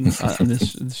once in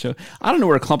this show. I don't know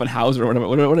where Klumpenhauser or whatever.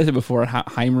 What did I say before?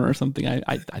 Heimer or something? I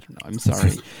don't know. I'm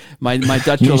sorry. My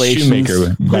Dutch relations.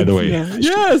 Shoemaker, by the way.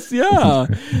 Yes.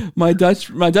 My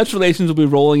Dutch relations will be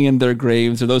rolling in their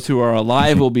graves, or those who are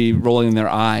alive will be rolling in their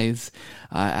eyes.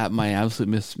 at my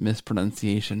absolute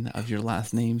mispronunciation of your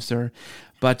last name, sir.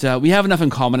 But we have enough in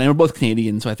common, and we're both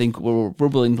Canadian, so I think we're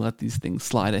willing to let these things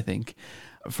slide, I think,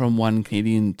 from one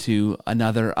Canadian to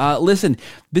another. Listen,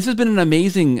 this has been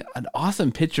an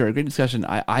awesome picture, a great discussion.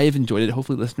 I have enjoyed it.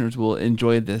 Hopefully listeners will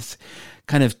enjoy this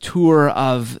kind of tour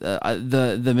of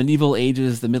the medieval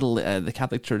ages, the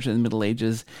Catholic Church in the Middle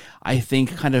Ages. I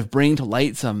think kind of bring to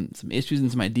light some issues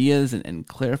and some ideas and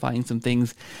clarifying some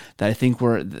things that I think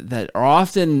that are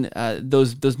often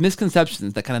those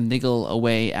misconceptions that kind of niggle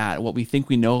away at what we think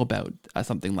we know about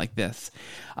something like this.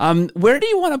 Where do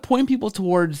you want to point people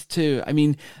towards to? I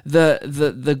mean, the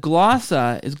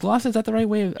glossa, is that the right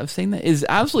way of saying that? Is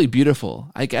absolutely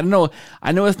beautiful. I don't know.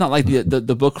 I know it's not like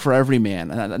the book for every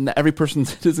man, and every person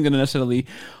isn't going to necessarily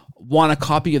want a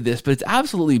copy of this, but it's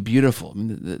absolutely beautiful. I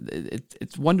mean,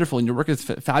 it's wonderful, and your work is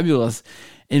fabulous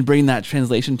in bringing that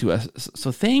translation to us.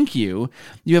 So thank you.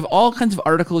 You have all kinds of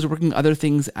articles. You're working on other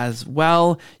things as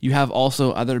well. You have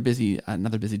also another busy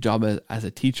job as a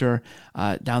teacher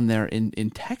down there in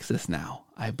Texas now,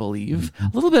 I believe. A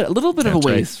little bit That's of a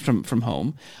ways right. from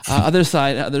home. Other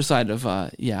side of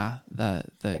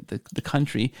the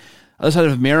country. Other side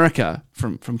of America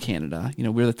from Canada. You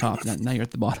know, we're the top, now you're at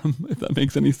the bottom, if that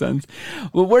makes any sense.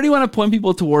 Well, where do you want to point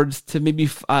people towards to maybe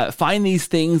find these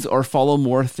things or follow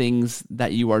more things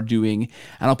that you are doing?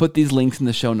 And I'll put these links in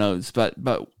the show notes, but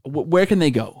where can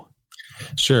they go?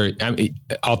 Sure. I mean,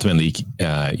 ultimately,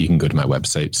 you can go to my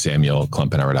website,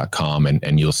 samuelklumpenhouwer.com,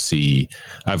 and you'll see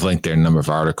I've linked there a number of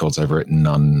articles I've written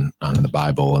on the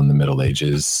Bible and the Middle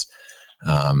Ages.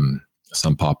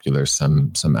 Some popular,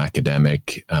 some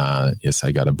academic. Yes,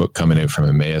 I got a book coming out from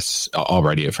Emmaus,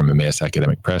 already from Emmaus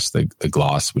Academic Press, the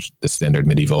Gloss, which the standard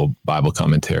medieval Bible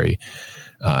commentary.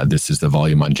 This is the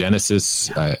volume on Genesis.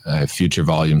 I have future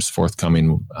volumes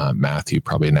forthcoming, Matthew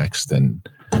probably next, and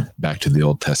back to the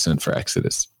Old Testament for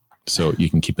Exodus. So you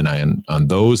can keep an eye on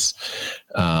those.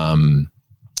 And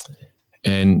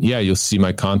yeah, you'll see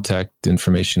my contact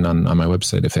information on my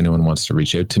website if anyone wants to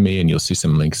reach out to me, and you'll see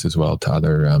some links as well to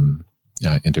other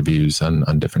interviews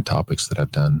on different topics that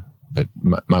I've done. But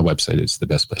my website is the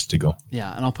best place to go.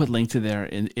 Yeah, and I'll put links to there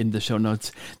in the show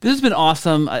notes. This has been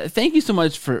awesome. Thank you so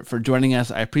much for joining us.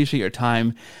 I appreciate your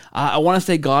time. I want to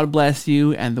say God bless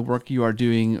you and the work you are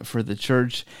doing for the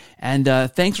church. And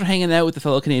thanks for hanging out with the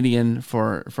fellow Canadian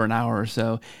for an hour or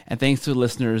so. And thanks to the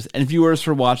listeners and viewers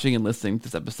for watching and listening to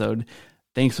this episode.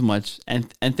 Thanks so much.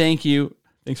 And thank you.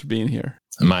 Thanks for being here.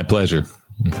 My pleasure.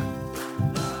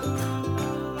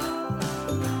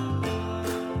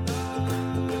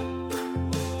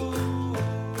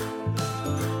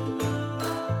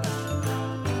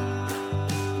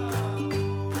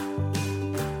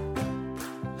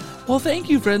 Well, thank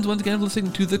you, friends, once again for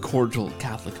listening to the Cordial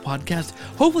Catholic Podcast.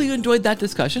 Hopefully you enjoyed that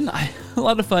discussion. A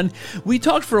lot of fun. We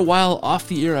talked for a while off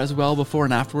the air as well, before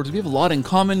and afterwards. We have a lot in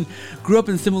common. Grew up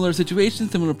in similar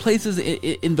situations, similar places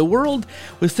in the world,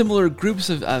 with similar groups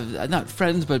of not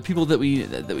friends, but people that we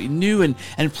knew, and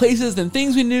places and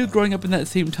things we knew growing up in that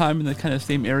same time, in the kind of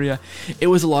same area. It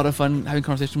was a lot of fun having a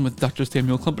conversation with Dr.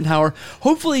 Samuel Klumpenhouwer.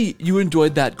 Hopefully you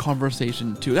enjoyed that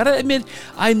conversation too. I gotta admit,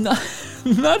 I'm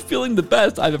not feeling the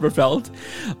best I've ever felt,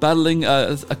 battling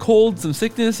a cold, some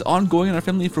sickness ongoing in our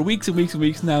family for weeks and weeks and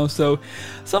weeks now. So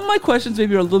some of my questions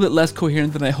maybe are a little bit less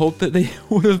coherent than I hoped that they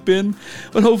would have been,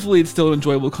 but hopefully it's still an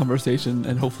enjoyable conversation,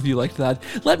 and hopefully you liked that.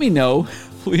 Let me know,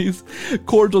 please.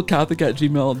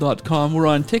 cordialcatholic@gmail.com. We're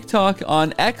on TikTok,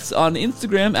 on X, on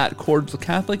Instagram at Cordial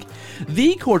Catholic,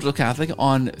 The Cordial Catholic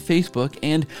on Facebook,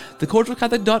 and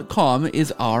thecordialcatholic.com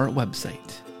is our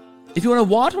website. If you want to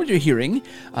watch what you're hearing,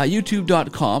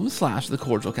 youtube.com/The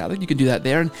Cordial Catholic. You can do that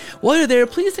there. And while you're there,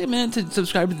 please take a minute to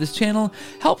subscribe to this channel.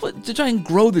 Help to try and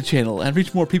grow the channel and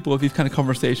reach more people with these kind of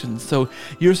conversations. So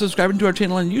you're subscribing to our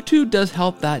channel on YouTube does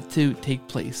help that to take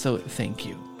place. So thank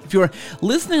you. If you're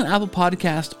listening on Apple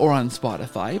Podcasts or on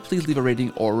Spotify, please leave a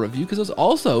rating or a review, because those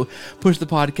also push the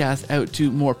podcast out to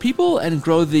more people and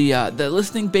grow the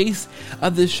listening base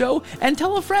of this show. And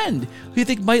tell a friend who you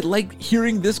think might like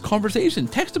hearing this conversation.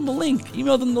 Text them the link,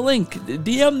 email them the link,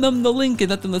 DM them the link, and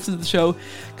let them listen to the show,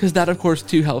 because that, of course,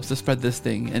 too helps to spread this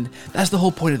thing. And that's the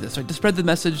whole point of this, right? To spread the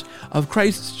message of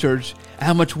Christ's church and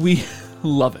how much we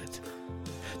love it.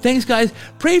 Thanks, guys.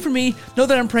 Pray for me. Know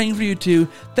that I'm praying for you too.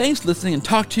 Thanks for listening, and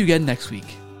talk to you again next week.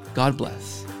 God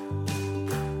bless.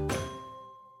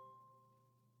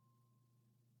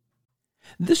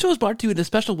 This show is brought to you in a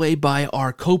special way by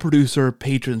our co-producer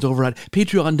patrons over at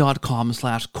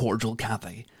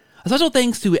patreon.com/cordialcatholic. A special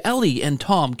thanks to Ellie and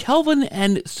Tom, Kelvin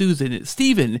and Susan,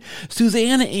 Stephen,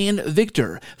 Suzanne and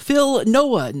Victor, Phil,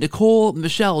 Noah, Nicole,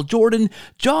 Michelle, Jordan,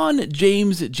 John,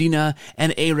 James, Gina,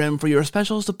 and Aram for your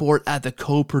special support at the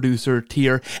co-producer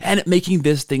tier and making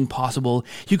this thing possible.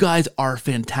 You guys are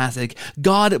fantastic.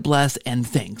 God bless and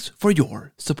thanks for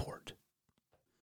your support.